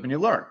 You live and you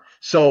learn.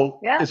 So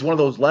it's one of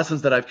those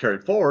lessons that I've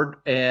carried forward.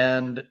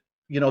 And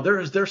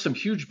there's some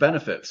huge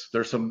benefits.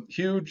 There's some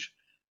huge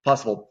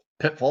possible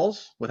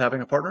pitfalls with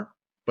having a partner,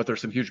 but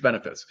there's some huge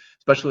benefits,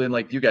 especially in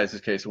like you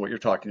guys' case and what you're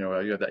talking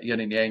about. You have that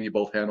yin and yang. You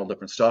both handle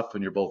different stuff,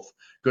 and you're both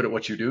good at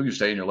what you do. You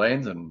stay in your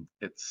lanes, and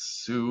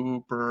it's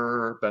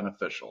super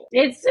beneficial.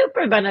 It's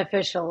super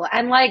beneficial.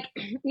 And like,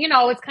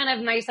 it's kind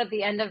of nice at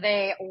the end of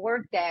a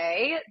work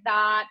day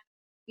that,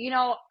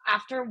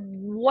 after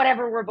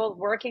whatever we're both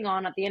working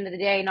on at the end of the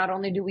day, not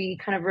only do we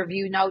kind of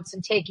review notes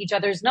and take each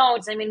other's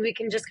notes, I mean, we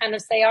can just kind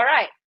of say, all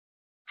right,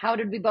 how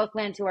did we both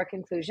land to our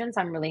conclusions?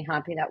 I'm really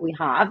happy that we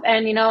have.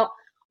 And,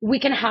 we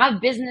can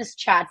have business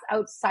chats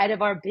outside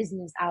of our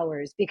business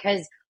hours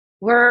because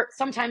we're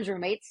sometimes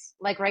roommates,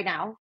 like right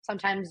now.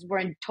 Sometimes we're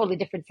in totally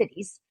different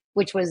cities,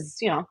 which was,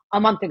 a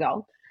month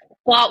ago.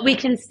 Well, we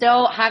can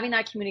still, having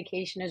that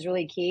communication is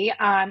really key.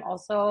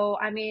 Also,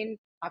 I mean,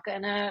 not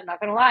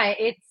gonna lie,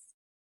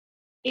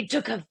 it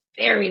took a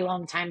very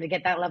long time to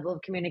get that level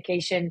of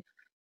communication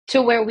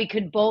to where we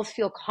could both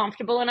feel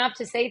comfortable enough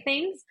to say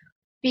things,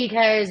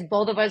 because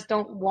both of us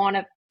don't want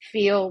to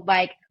feel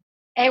like,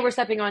 A, we're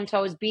stepping on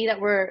toes, B, that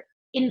we're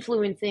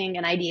influencing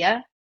an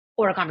idea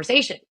or a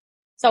conversation.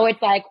 So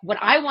it's like, what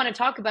I want to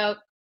talk about,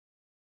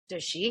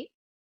 does she?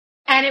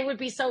 And it would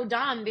be so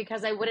dumb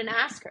because I wouldn't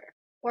ask her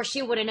or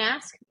she wouldn't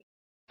ask me.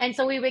 And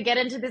so we would get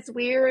into this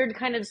weird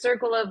kind of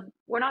circle of,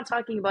 we're not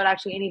talking about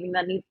actually anything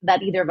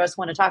that either of us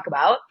want to talk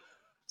about.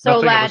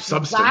 So nothing of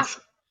substance.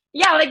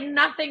 Like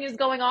nothing is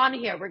going on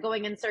here. We're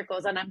going in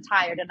circles and I'm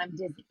tired and I'm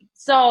dizzy.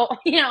 So,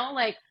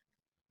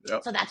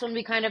 so that's when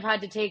we kind of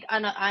had to take,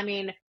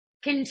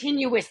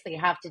 continuously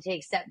have to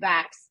take step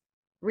backs,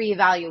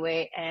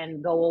 reevaluate,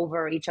 and go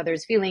over each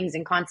other's feelings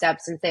and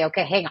concepts and say,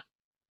 okay, hang on,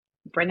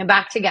 bring them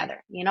back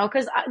together,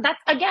 because that's,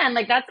 again,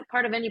 like that's a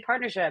part of any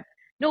partnership.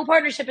 No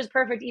partnership is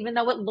perfect, even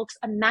though it looks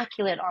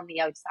immaculate on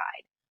the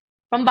outside.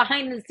 From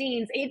behind the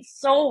scenes, it's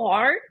so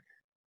hard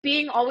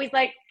being always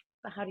like,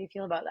 how do you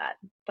feel about that?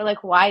 But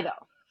like, why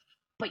though?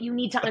 But you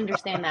need to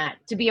understand that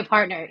to be a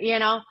partner,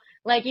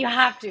 like you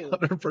have to.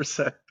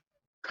 100%.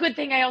 Good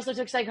thing I also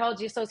took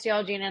psychology,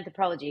 sociology, and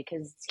anthropology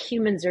because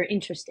humans are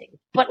interesting.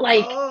 But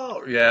like,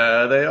 oh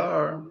yeah, they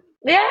are.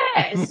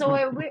 Yeah, so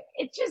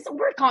it's just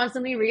we're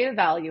constantly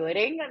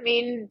reevaluating. I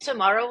mean,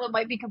 tomorrow it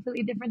might be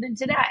completely different than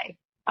today.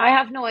 I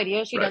have no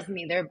idea. She doesn't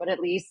either, but at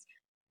least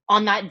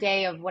on that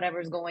day of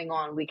whatever's going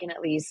on, we can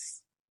at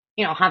least,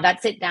 have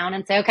that sit down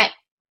and say, okay,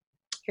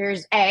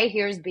 here's A,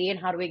 here's B, and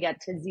how do we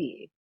get to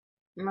Z?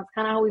 And that's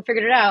kind of how we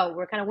figured it out.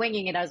 We're kind of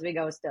winging it as we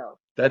go still.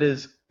 That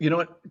is, you know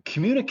what?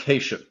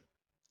 Communication.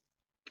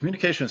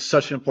 Communication is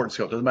such an important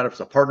skill. It doesn't matter if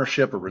it's a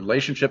partnership or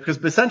relationship, because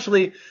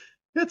essentially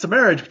it's a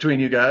marriage between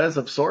you guys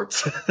of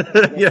sorts.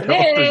 Yes, There's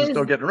it just is.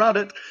 no getting around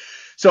it.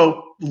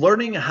 So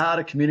learning how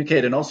to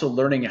communicate and also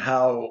learning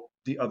how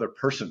the other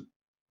person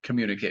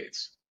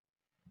communicates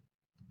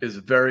is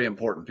very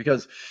important,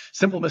 because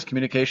simple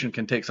miscommunication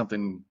can take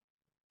something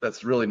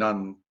that's really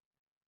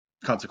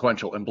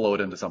non-consequential and blow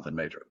it into something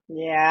major.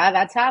 Yeah,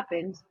 that's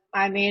happened.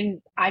 I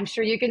mean, I'm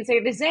sure you can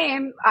say the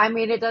same. I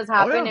mean, it does Oh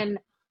happen. yeah, And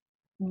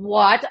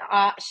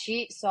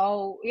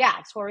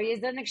Tori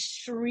is an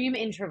extreme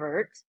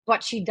introvert,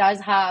 but she does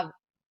have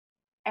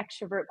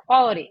extrovert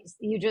qualities.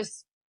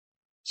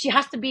 She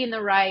has to be in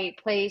the right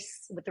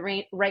place with the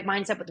right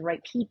mindset with the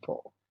right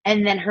people.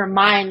 And then her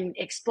mind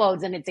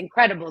explodes, and it's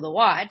incredible to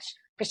watch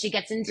because she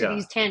gets into yeah.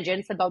 these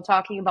tangents about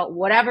talking about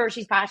whatever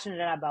she's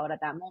passionate about at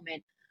that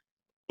moment.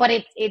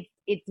 But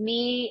it's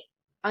me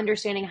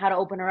understanding how to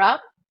open her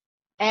up.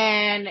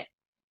 And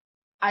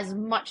as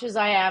much as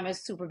I am a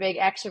super big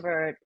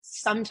extrovert,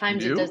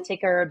 sometimes it does You?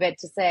 take her a bit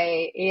to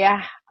say,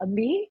 yeah,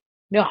 me?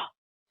 No.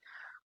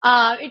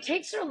 It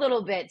takes her a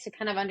little bit to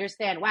kind of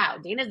understand, wow,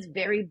 Dana's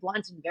very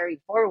blunt and very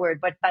forward,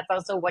 but that's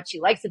also what she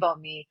likes about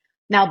me.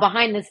 Now,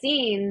 behind the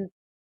scenes,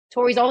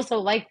 Tori's also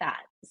like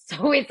that.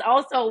 So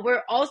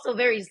we're also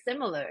very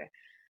similar.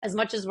 As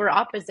much as we're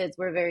opposites,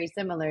 we're very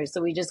similar.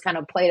 So we just kind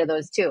of play to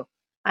those two.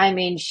 I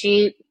mean,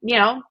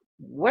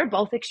 we're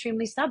both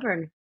extremely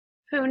stubborn.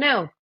 Who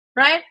knew,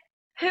 right?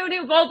 Who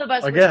knew both of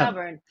us were Again,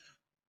 stubborn?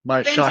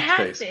 my shocked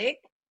face. Fantastic.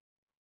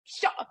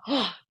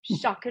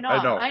 Shock and I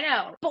awe. know. I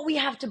know. But we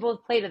have to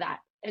both play to that.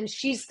 And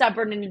she's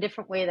stubborn in a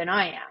different way than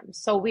I am.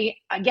 So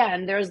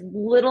there's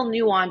little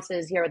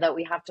nuances here that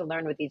we have to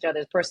learn with each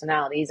other's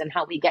personalities and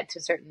how we get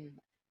to certain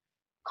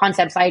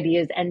concepts,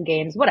 ideas, end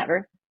games,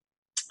 whatever.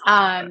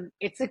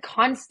 It's a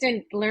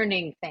constant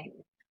learning thing.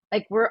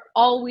 Like we're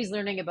always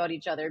learning about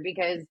each other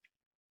because,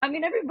 I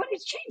mean,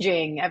 everybody's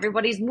changing,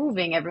 everybody's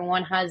moving,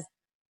 everyone has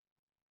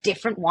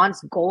different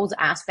wants, goals,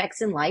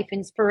 aspects in life,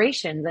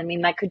 inspirations. I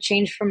mean, that could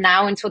change from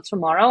now until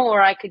tomorrow,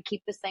 or I could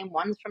keep the same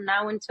ones from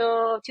now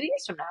until 2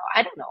 years from now.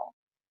 I don't know.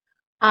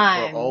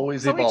 We're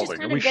always So it's just evolving, and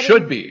kind of we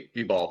should getting, be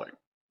evolving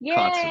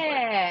constantly.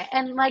 yeah.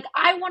 And like,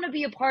 I want to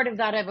be a part of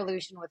that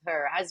evolution with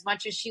her as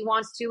much as she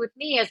wants to with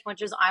me, as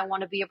much as I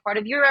want to be a part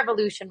of your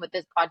evolution with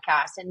this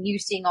podcast and you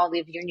seeing all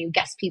of your new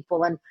guest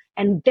people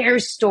and their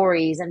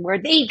stories and where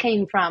they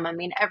came from. I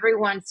mean,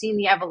 everyone's seen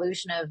the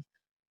evolution of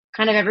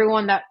kind of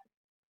everyone that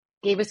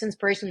gave us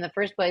inspiration in the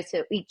first place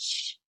to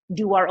each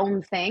do our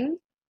own thing.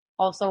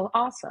 Also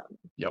awesome.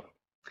 Yep.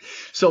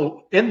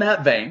 So in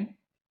that vein,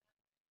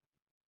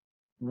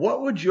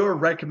 what would your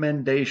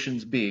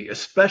recommendations be?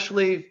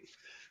 Especially,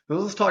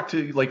 let's talk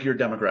to like your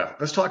demographic.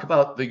 Let's talk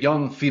about the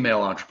young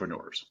female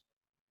entrepreneurs.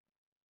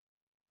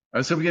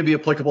 I said we can be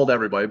applicable to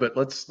everybody, but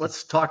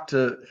let's talk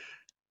to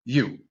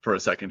you for a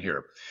second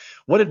here.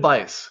 What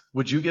advice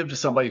would you give to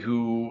somebody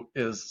who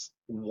is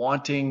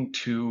wanting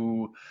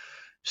to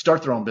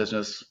start their own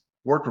business,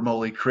 work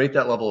remotely, create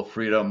that level of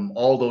freedom,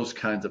 all those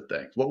kinds of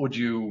things? What would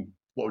you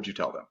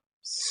tell them?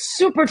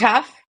 Super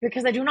tough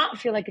because I do not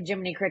feel like a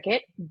Jiminy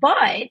Cricket.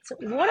 But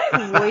what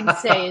I would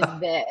say is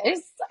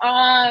this.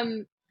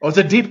 Oh, it's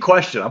a deep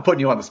question. I'm putting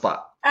you on the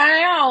spot.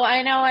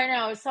 I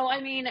know. So,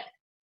 I mean,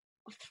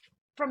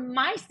 from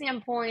my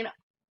standpoint,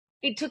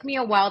 it took me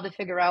a while to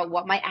figure out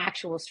what my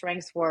actual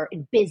strengths were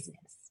in business,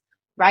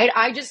 right?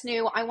 I just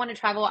knew I want to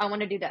travel. I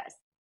want to do this.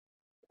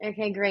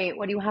 Okay, great.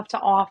 What do you have to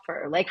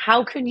offer? Like,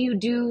 how can you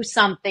do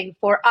something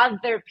for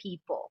other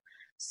people?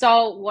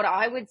 So, what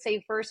I would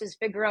say first is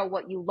figure out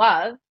what you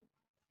love.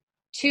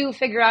 Two,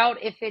 figure out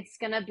if it's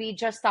going to be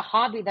just a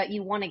hobby that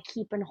you want to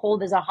keep and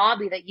hold as a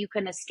hobby that you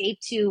can escape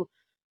to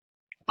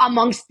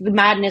amongst the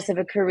madness of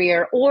a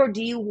career, or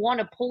do you want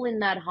to pull in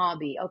that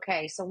hobby?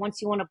 Okay, so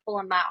once you want to pull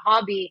in that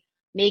hobby,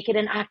 make it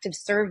an active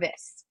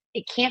service.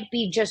 It can't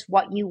be just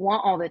what you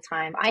want all the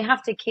time. I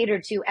have to cater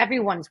to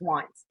everyone's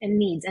wants and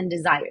needs and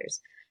desires.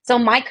 So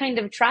my kind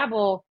of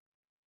travel,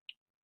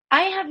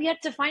 I have yet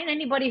to find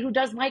anybody who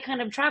does my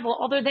kind of travel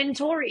other than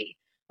Tori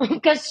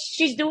because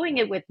she's doing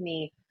it with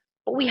me.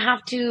 But we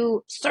have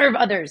to serve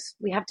others.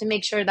 We have to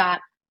make sure that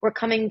we're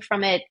coming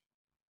from it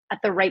at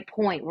the right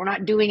point. We're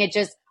not doing it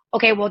just,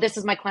 okay, well, this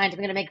is my client. I'm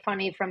going to make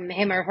money from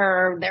him or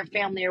her, or their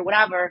family or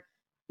whatever.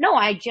 No,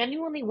 I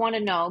genuinely want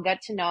to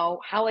get to know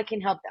how I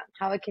can help them,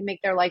 how I can make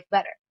their life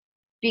better.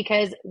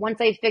 Because once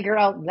I figure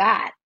out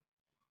that,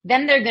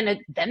 then they're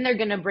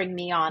gonna bring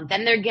me on.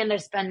 Then they're gonna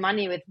spend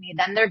money with me.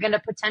 Then they're gonna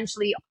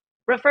potentially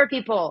refer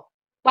people.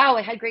 Wow,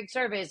 I had great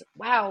service.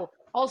 Wow.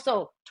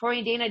 Also, Tori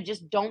and Dana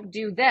just don't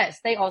do this.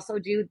 They also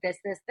do this.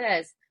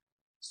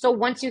 So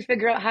once you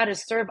figure out how to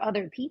serve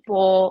other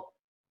people,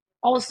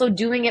 also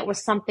doing it with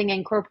something,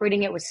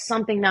 incorporating it with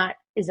something that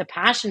is a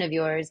passion of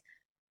yours,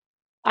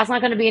 That's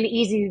not going to be an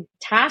easy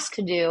task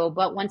to do,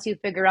 but once you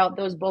figure out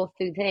those both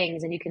two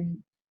things and you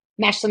can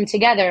mesh them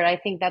together, I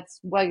think that's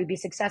why you'd be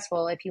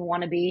successful if you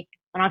want to be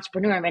an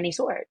entrepreneur of any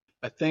sort.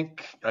 I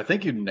think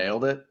you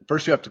nailed it.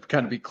 First, you have to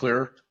kind of be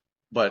clear,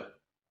 but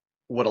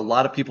what a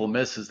lot of people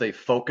miss is they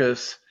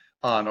focus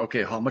on,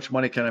 okay, how much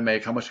money can I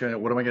make?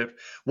 What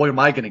am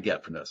I going to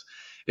get from this?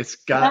 It's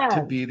got to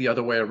Yeah, be the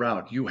other way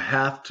around. You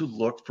have to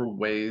look for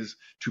ways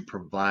to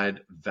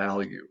provide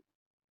value.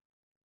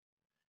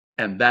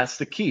 And that's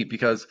the key,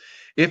 because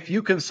if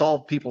you can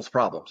solve people's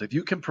problems, if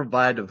you can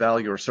provide a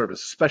value or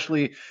service,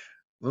 especially a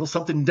little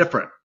something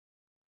different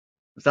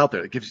that's out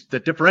there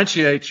that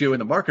differentiates you in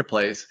the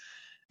marketplace,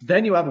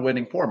 then you have a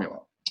winning formula.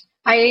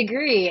 I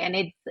agree.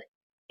 And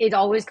it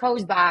always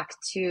goes back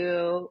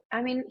to,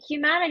 I mean,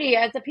 humanity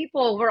as a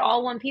people, we're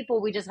all one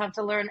people. We just have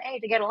to learn, A,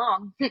 to get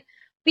along,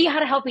 B, how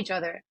to help each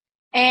other.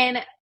 And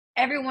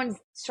everyone's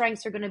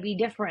strengths are going to be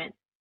different.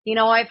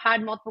 I've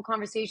had multiple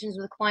conversations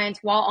with clients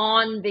while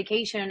on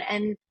vacation,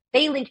 and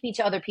they link me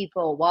to other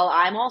people while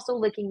I'm also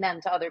linking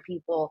them to other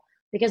people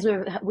because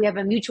we have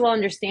a mutual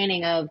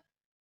understanding of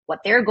what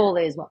their goal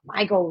is, what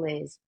my goal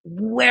is,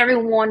 where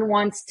everyone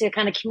wants to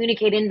kind of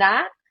communicate in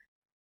that.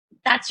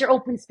 That's your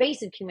open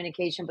space of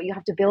communication, but you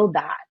have to build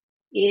that.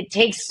 It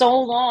takes so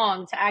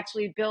long to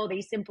actually build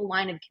a simple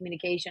line of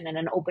communication and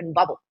an open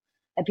bubble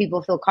that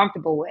people feel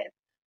comfortable with.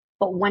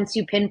 But once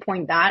you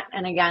pinpoint that,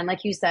 and again,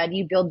 like you said,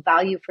 you build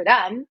value for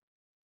them,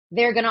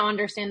 they're going to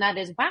understand that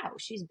as, wow,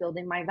 she's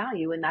building my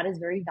value. And that is a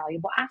very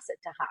valuable asset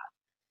to have.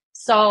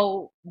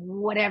 So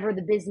whatever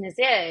the business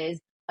is,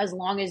 as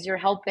long as you're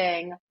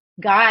helping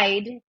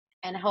guide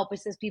and help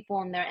assist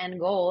people in their end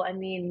goal, I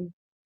mean,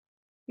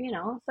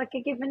 it's like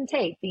a give and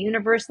take. The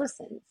universe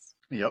listens.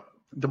 Yep.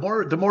 The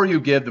more you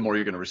give, the more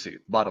you're going to receive,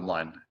 bottom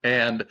line.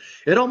 And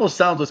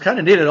it's kind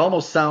of neat. It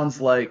almost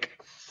sounds like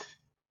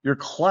your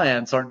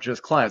clients aren't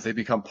just clients. They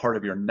become part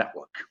of your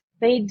network.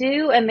 They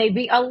do, and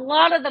a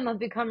lot of them have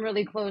become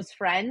really close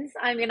friends.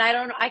 I mean,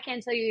 I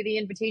can't tell you the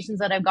invitations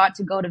that I've got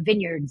to go to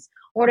vineyards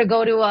or to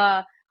go to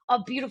a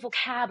beautiful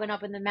cabin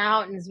up in the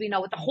mountains,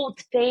 with the whole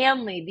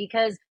family,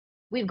 because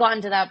we've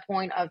gotten to that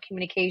point of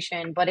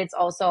communication, but it's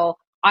also,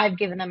 I've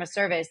given them a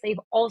service. They've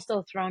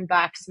also thrown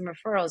back some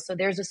referrals. So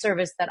there's a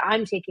service that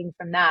I'm taking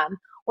from them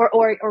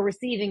or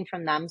receiving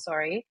from them,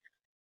 sorry.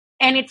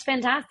 And it's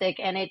fantastic.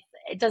 And it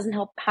doesn't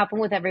happen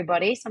with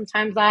everybody.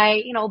 Sometimes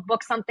I,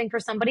 book something for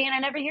somebody and I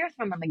never hear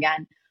from them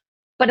again.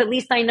 But at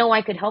least I know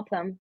I could help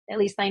them. At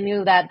least I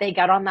knew that they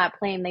got on that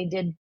plane, they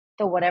did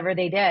the whatever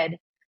they did.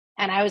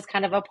 And I was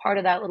kind of a part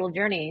of that little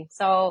journey.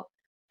 So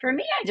for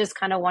me, I just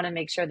kind of want to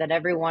make sure that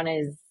everyone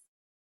is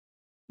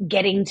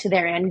getting to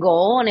their end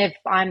goal. And if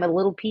I'm a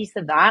little piece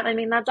of that, I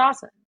mean, that's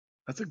awesome.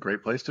 That's a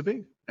great place to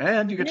be.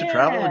 And you get to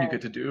travel and you Yeah.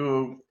 get to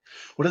do,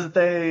 what is it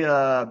they,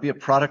 be a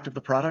product of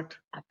the product?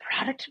 A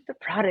product of the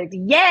product.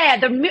 Yeah.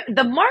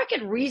 The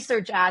market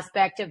research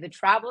aspect of the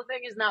travel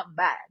thing is not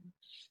bad.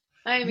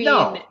 I mean,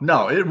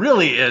 No, it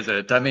really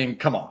isn't. I mean,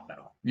 come on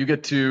now. You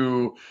get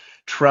to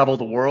travel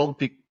the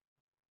world,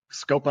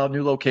 scope out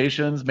new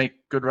locations,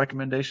 make good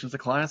recommendations to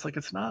clients. Like,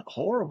 it's not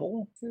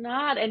horrible. it's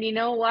not. And you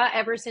know what?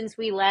 Ever since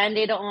we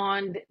landed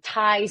on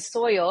Thai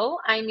soil,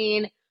 I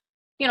mean,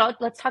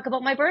 let's talk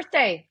about my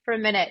birthday for a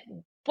minute.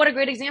 What a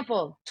great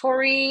example.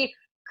 Tori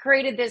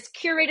curated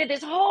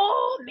this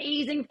whole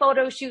amazing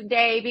photo shoot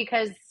day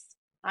because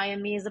I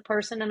am me as a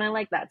person and I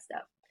like that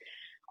stuff.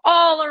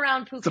 All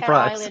around Phuket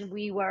Surprise. Island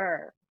we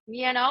were,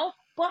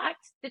 but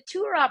the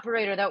tour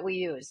operator that we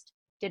used,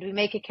 did we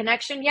make a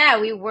connection?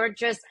 Yeah, we were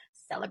just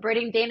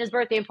celebrating Dana's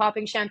birthday and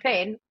popping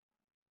champagne.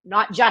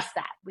 Not just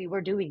that. We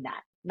were doing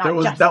that.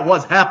 Not just That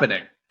was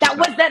happening. that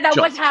was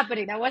Just.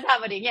 happening. That was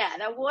happening. Yeah,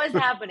 that was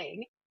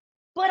happening.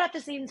 But at the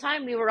same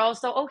time, we were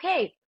also,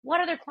 okay,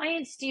 what other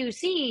clients do you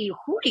see?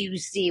 Who do you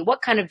see?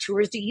 What kind of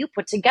tours do you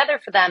put together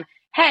for them?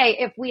 Hey,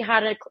 if we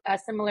had a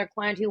similar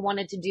client who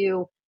wanted to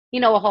do,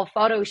 a whole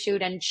photo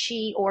shoot and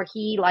she or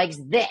he likes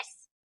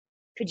this,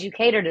 could you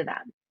cater to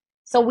them?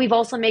 So we've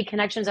also made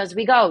connections as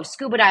we go.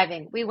 Scuba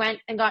diving. We went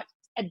and got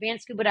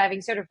advanced scuba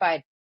diving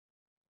certified,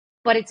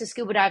 but it's a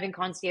scuba diving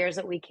concierge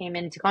that we came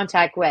into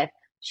contact with.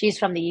 She's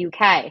from the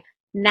UK.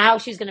 Now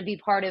she's going to be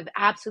part of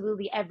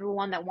absolutely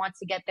everyone that wants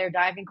to get their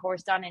diving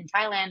course done in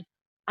Thailand.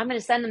 I'm going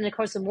to send them to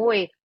Koh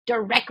Samui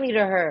directly to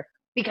her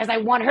because I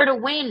want her to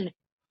win.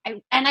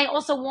 I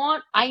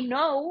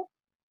know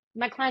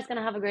my client's going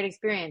to have a great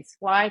experience.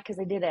 Why? Because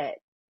I did it.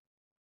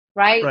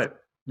 Right? Right.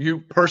 You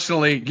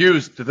personally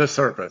used the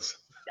service.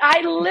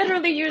 I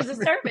literally used the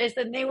service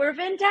and they were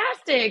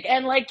fantastic.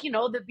 And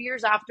the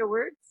beers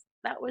afterwards,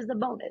 that was the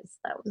bonus.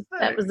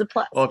 That was the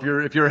plus. Well,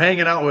 if you're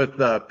hanging out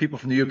with people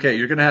from the UK,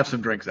 you're going to have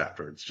some drinks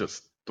after. It's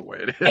just the way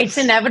it is. It's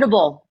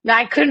inevitable.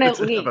 I couldn't It's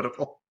leave.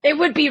 inevitable. It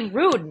would be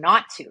rude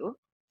not to.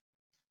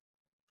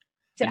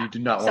 And you do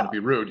not want to be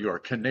rude. You are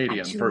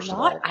Canadian, first of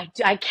all.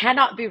 I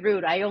cannot be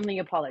rude. I only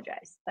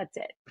apologize. That's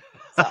it.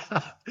 So.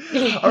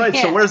 All right.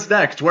 So where's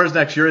next?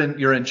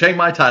 You're in Chiang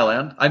Mai,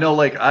 Thailand. I know,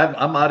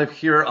 I'm out of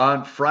here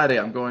on Friday.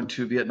 I'm going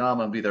to Vietnam.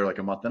 I'll be there like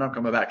a month. Then I'm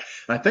coming back.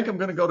 And I think I'm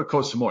going to go to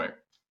Koh Samui.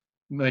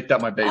 make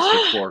that my base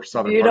to explore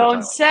southern You part of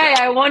don't Thailand. say.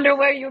 I wonder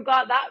where you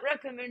got that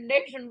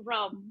recommendation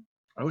from.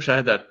 I wish I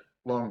had that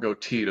long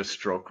goatee to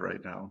stroke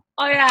right now.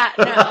 Oh yeah,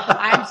 no,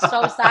 I'm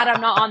so sad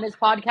I'm not on this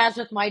podcast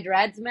with my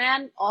dreads,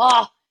 man.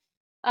 Oh,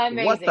 What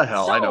the amazing.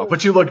 hell? I know, So,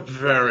 but you look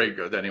very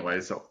good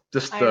anyway. So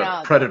just I the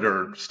know,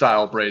 predator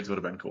style braids would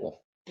have been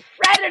cool.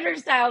 predator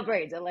style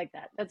braids. I like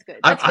that. That's good.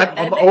 I'm, That's good.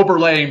 I'm, I'm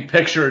overlaying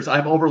pictures.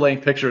 I'm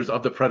overlaying pictures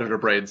of the predator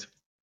braids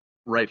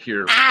right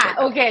here, right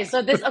now. Okay, so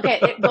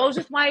it goes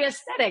with my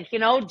aesthetic,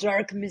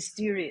 dark,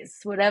 mysterious,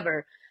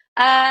 whatever.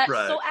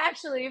 Right. So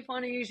actually,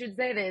 funny you should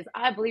say this.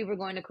 I believe we're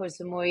going to Koh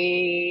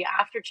Samui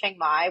after Chiang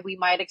Mai. We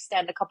might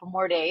extend a couple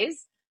more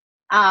days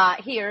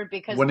here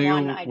because When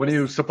are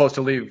you supposed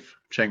to leave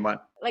Chiang Mai?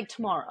 like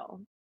tomorrow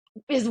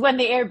is when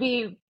the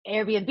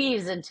Airbnb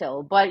is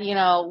until, but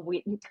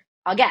we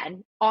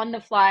again on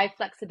the fly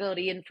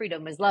flexibility and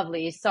freedom is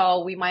lovely.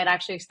 So we might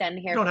actually extend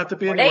You here don't for a have to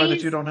couple be more anywhere that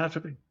days. you don't have to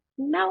be.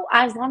 No,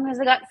 as long as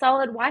I got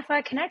solid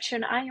Wi-Fi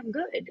connection, I am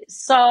good.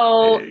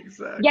 So,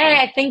 Exactly. yeah,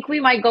 I think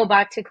we might go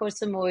back to Koh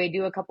Samui,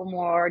 do a couple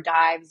more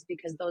dives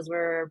because those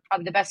were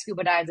probably the best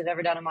scuba dives I've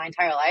ever done in my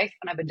entire life.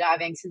 And I've been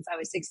diving since I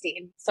was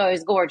 16. So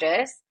it's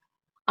gorgeous.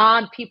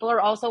 People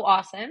are also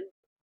awesome.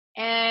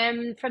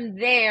 And from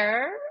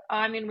there,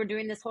 I mean, we're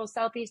doing this whole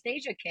Southeast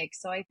Asia kick.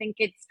 So I think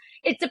it's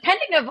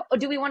depending of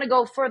do we want to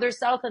go further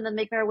south and then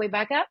make our way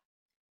back up,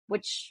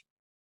 which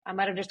I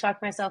might have just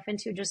talked myself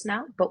into just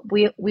now, but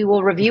we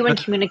will review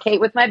and communicate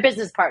with my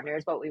business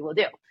partners what we will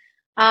do.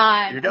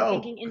 I'm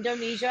thinking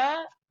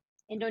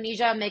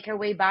Indonesia, make our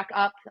way back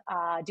up,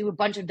 do a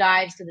bunch of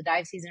dives because the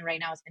dive season right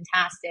now is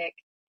fantastic.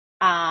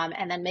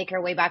 And then make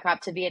our way back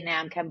up to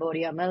Vietnam,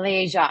 Cambodia,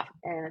 Malaysia,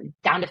 and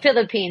down to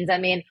Philippines. I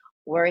mean,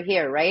 we're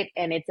here, right?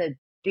 And it's a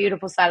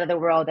beautiful side of the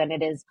world, and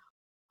it is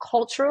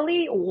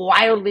culturally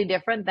wildly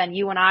different than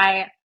you and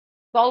I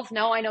both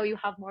know. I know you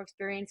have more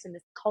experience in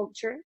this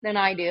culture than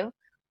I do,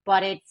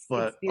 but it's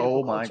beautiful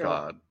oh my culture.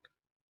 God,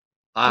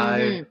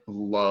 I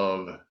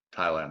love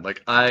Thailand.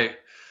 Like I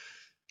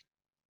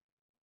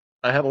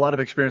have a lot of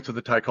experience with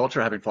the Thai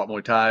culture, having fought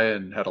Muay Thai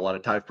and had a lot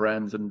of Thai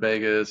friends in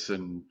Vegas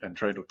and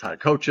trained with Thai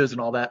coaches and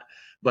all that.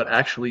 But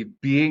actually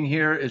being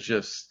here is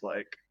just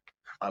like,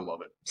 I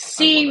love it.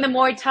 Seeing the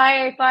Muay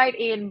Thai fight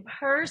in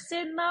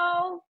person,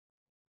 though,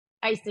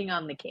 icing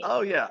on the cake.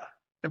 Oh yeah,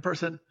 in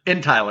person in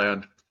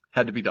Thailand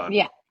had to be done.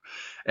 Yeah,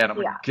 and I'm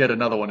gonna get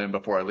another one in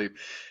before I leave.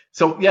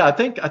 So yeah, I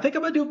think I'm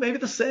gonna do maybe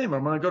the same.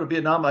 I'm gonna go to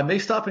Vietnam. I may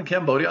stop in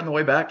Cambodia on the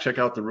way back, check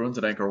out the ruins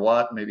at Angkor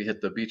Wat, maybe hit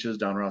the beaches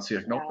down around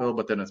Siak Notville,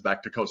 but then it's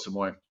back to Koh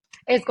Samui.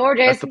 It's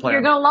gorgeous. That's the plan.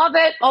 You're gonna love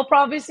it. I'll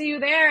probably see you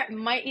there.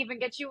 Might even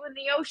get you in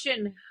the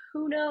ocean.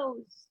 Who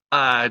knows?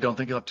 I don't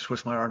think you'll have to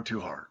twist my arm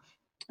too hard.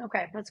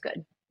 Okay, that's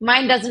good.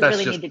 Mine doesn't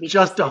really need to be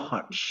just twisted. a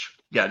hunch.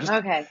 Yeah,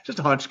 just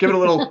a hunch. Give it a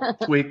little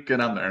tweak,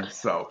 and I'm there.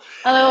 So,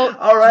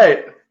 all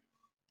right.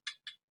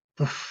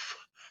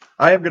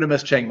 I am gonna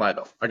miss Chiang Mai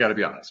though. I got to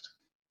be honest.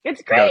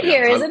 It's great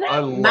here, isn't it? I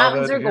love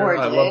mountains it are here.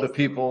 gorgeous. I love the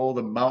people.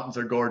 The mountains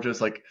are gorgeous.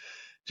 Like,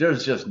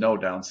 there's just no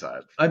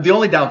downside. The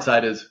only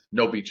downside is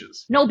no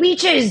beaches. No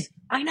beaches.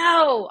 I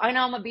know.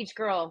 I'm a beach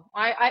girl.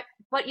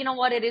 But you know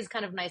what? It is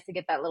kind of nice to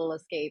get that little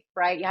escape,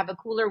 right? You have a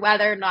cooler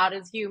weather, not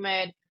as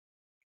humid.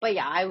 But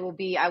yeah, I will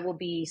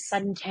be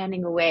sun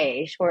tanning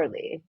away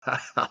shortly.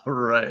 All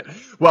right.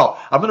 Well,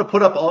 I'm going to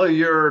put up all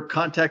your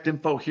contact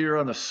info here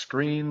on the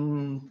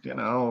screen,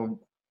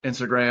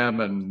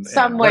 Instagram and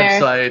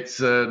websites,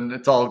 and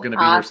it's all going to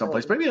be here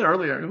someplace, maybe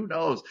earlier, who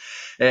knows.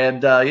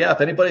 And if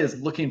anybody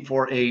is looking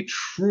for a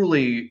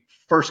truly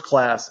first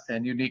class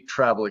and unique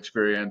travel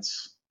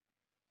experience,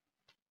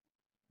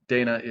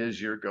 Dana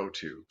is your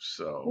go-to.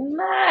 So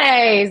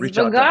nice.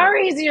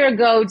 Vagari's your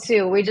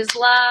go-to. We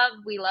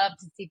love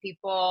to see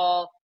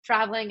people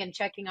traveling and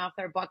checking off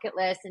their bucket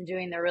list and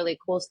doing the really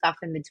cool stuff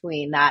in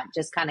between. That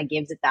just kind of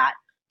gives it that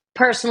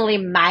personally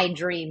my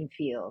dream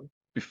feel.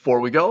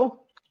 Before we go,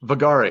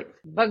 Vagari.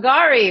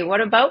 What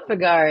about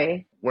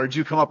Vagari? Where'd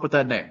you come up with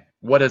that name?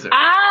 What is it?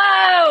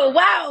 Oh,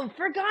 wow.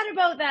 Forgot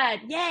about that.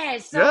 Yeah.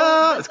 So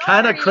Vagari, it's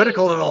kind of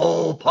critical to the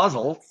whole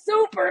puzzle.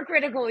 Super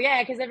critical.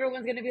 Yeah. Because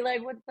everyone's going to be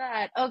like, what's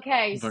that?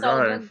 Okay.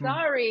 Vagari. So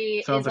Vagari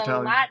is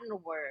Italian. a Latin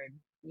word.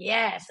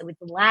 Yes.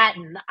 It's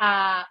Latin.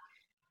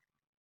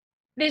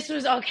 This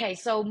was okay.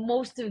 So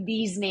most of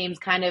these names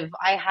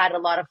I had a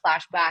lot of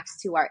flashbacks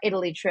to our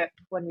Italy trip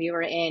when we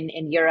were in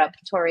Europe,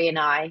 Tori and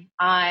I.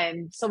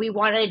 So we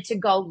wanted to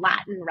go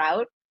Latin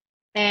route,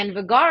 and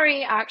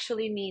Vagari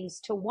actually means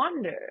to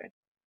wander.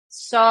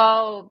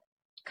 So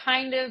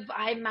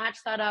I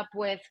matched that up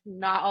with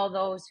not all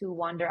those who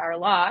wander are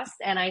lost.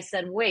 And I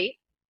said, wait,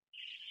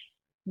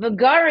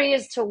 Vagari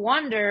is to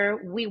wander.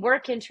 We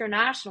work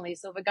internationally.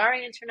 So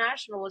Vagari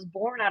International was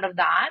born out of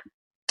that.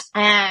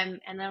 And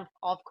then,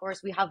 of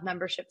course, we have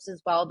memberships as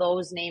well.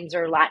 Those names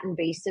are Latin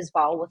based as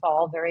well, with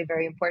all very,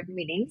 very important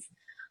meanings.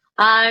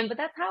 But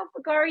that's how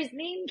Vagari's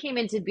name came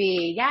into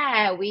be.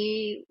 Yeah,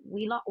 we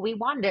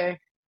wander,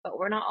 but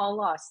we're not all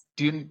lost.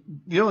 Do you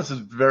know this is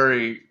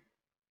very,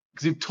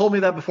 because you've told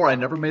me that before. I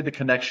never made the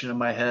connection in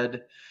my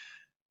head,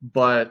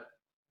 but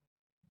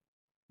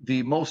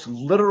the most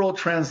literal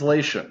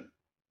translation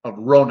of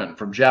Ronin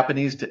from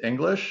Japanese to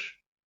English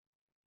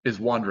is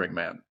Wandering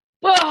Man.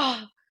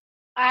 Oh,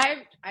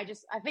 I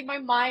think my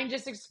mind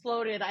just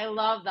exploded. I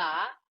love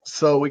that.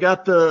 So we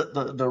got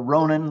the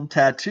Ronin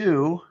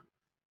tattoo,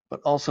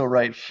 but also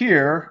right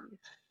here,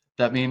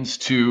 that means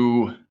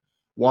to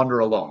wander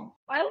alone.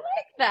 I like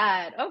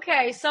that.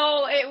 Okay,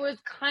 so it was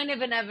kind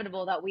of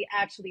inevitable that we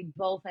actually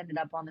both ended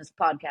up on this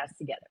podcast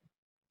together.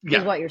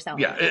 Is what you're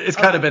telling me. It's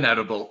kind of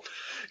inevitable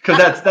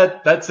because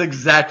that's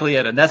exactly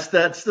it, and that's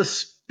the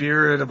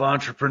spirit of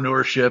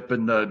entrepreneurship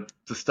and the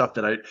stuff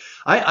that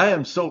I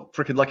am so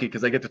freaking lucky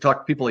because I get to talk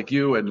to people like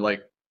you and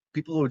like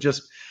people who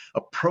just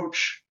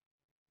approach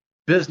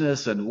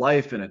business and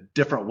life in a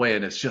different way,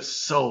 and it's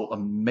just so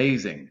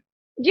amazing.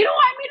 You know,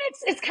 I mean,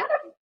 it's kind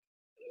of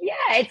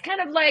it's kind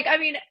of like, I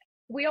mean,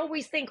 we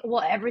always think,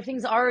 well,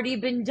 everything's already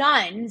been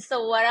done,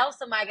 so what else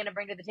am I going to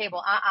bring to the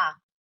table?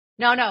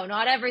 No,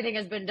 not everything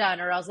has been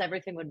done, or else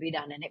everything would be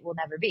done, and it will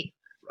never be.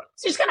 Right.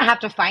 So you're just gonna have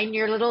to find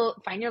your little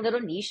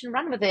niche and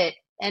run with it.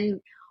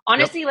 And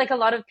honestly, like a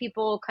lot of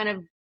people kind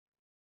of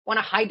want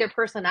to hide their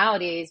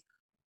personalities.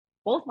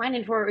 Both mine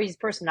and Tori's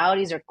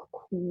personalities are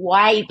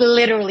quite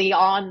literally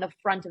on the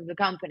front of the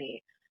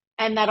company,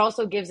 and that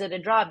also gives it a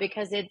draw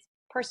because it's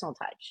personal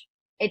touch.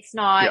 It's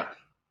not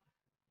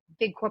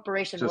big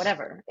corporation, just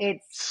whatever.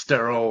 It's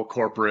sterile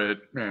corporate.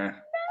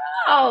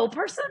 No,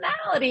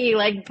 personality.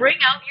 Like, bring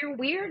out your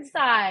weird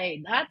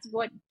side. That's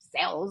what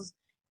sells.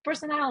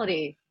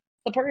 Personality.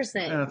 The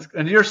person. Yeah,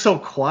 and you're so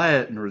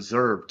quiet and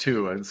reserved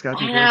too. It's got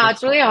to be. I know,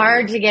 it's really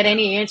hard to get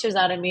any answers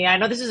out of me. I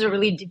know this is a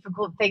really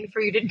difficult thing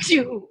for you to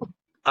do.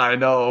 I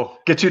know.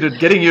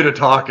 Getting you to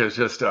talk is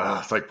just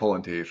it's like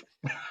pulling teeth.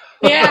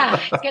 Yeah,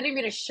 it's getting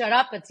me to shut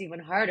up. It's even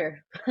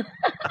harder.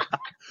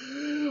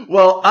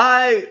 Well,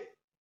 I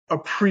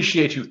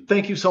appreciate you.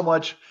 Thank you so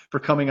much for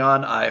coming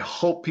on. I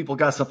hope people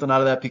got something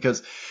out of that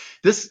because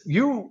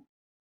you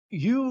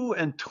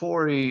and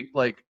Tori,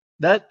 like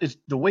that is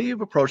the way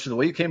you've approached it, the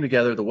way you came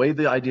together, the way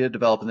the idea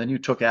developed, and then you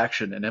took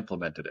action and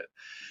implemented it.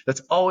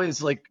 That's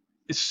always like,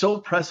 it's so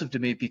impressive to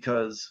me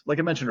because, like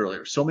I mentioned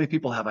earlier, so many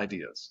people have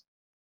ideas.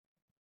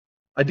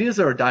 Ideas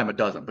are a dime a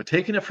dozen, but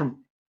taking it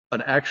from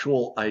an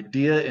actual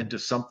idea into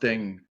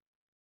something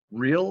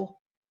real,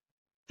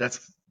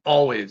 that's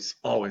always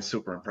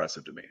super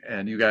impressive to me.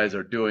 And you guys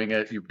are doing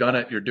it. You've done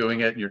it. You're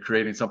doing it. And you're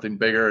creating something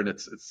bigger, and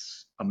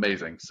it's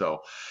amazing. So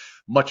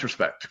much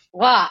respect.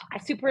 Well, I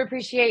super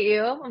appreciate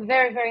you. I'm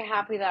very, very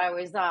happy that I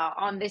was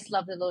on this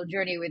lovely little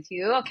journey with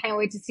you. I can't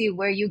wait to see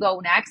where you go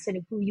next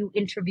and who you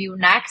interview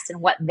next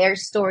and what their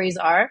stories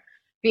are,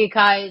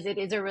 because it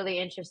is a really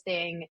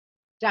interesting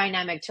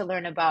dynamic to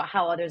learn about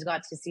how others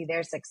got to see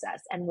their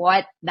success and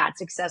what that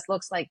success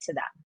looks like to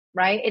them,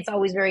 right? It's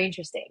always very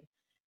interesting.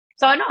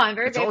 So no, I'm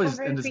very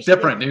grateful. And it's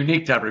different,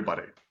 unique to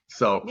everybody.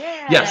 So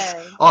yes,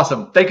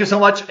 awesome. Thank you so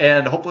much.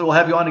 And hopefully we'll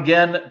have you on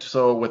again.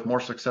 So with more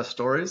success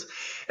stories.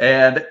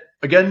 And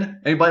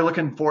again, anybody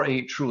looking for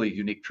a truly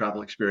unique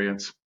travel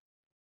experience,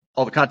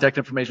 all the contact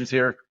information is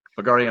here.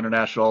 Vagari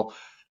International.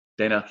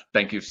 Dana,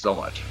 thank you so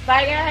much.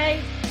 Bye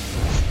guys.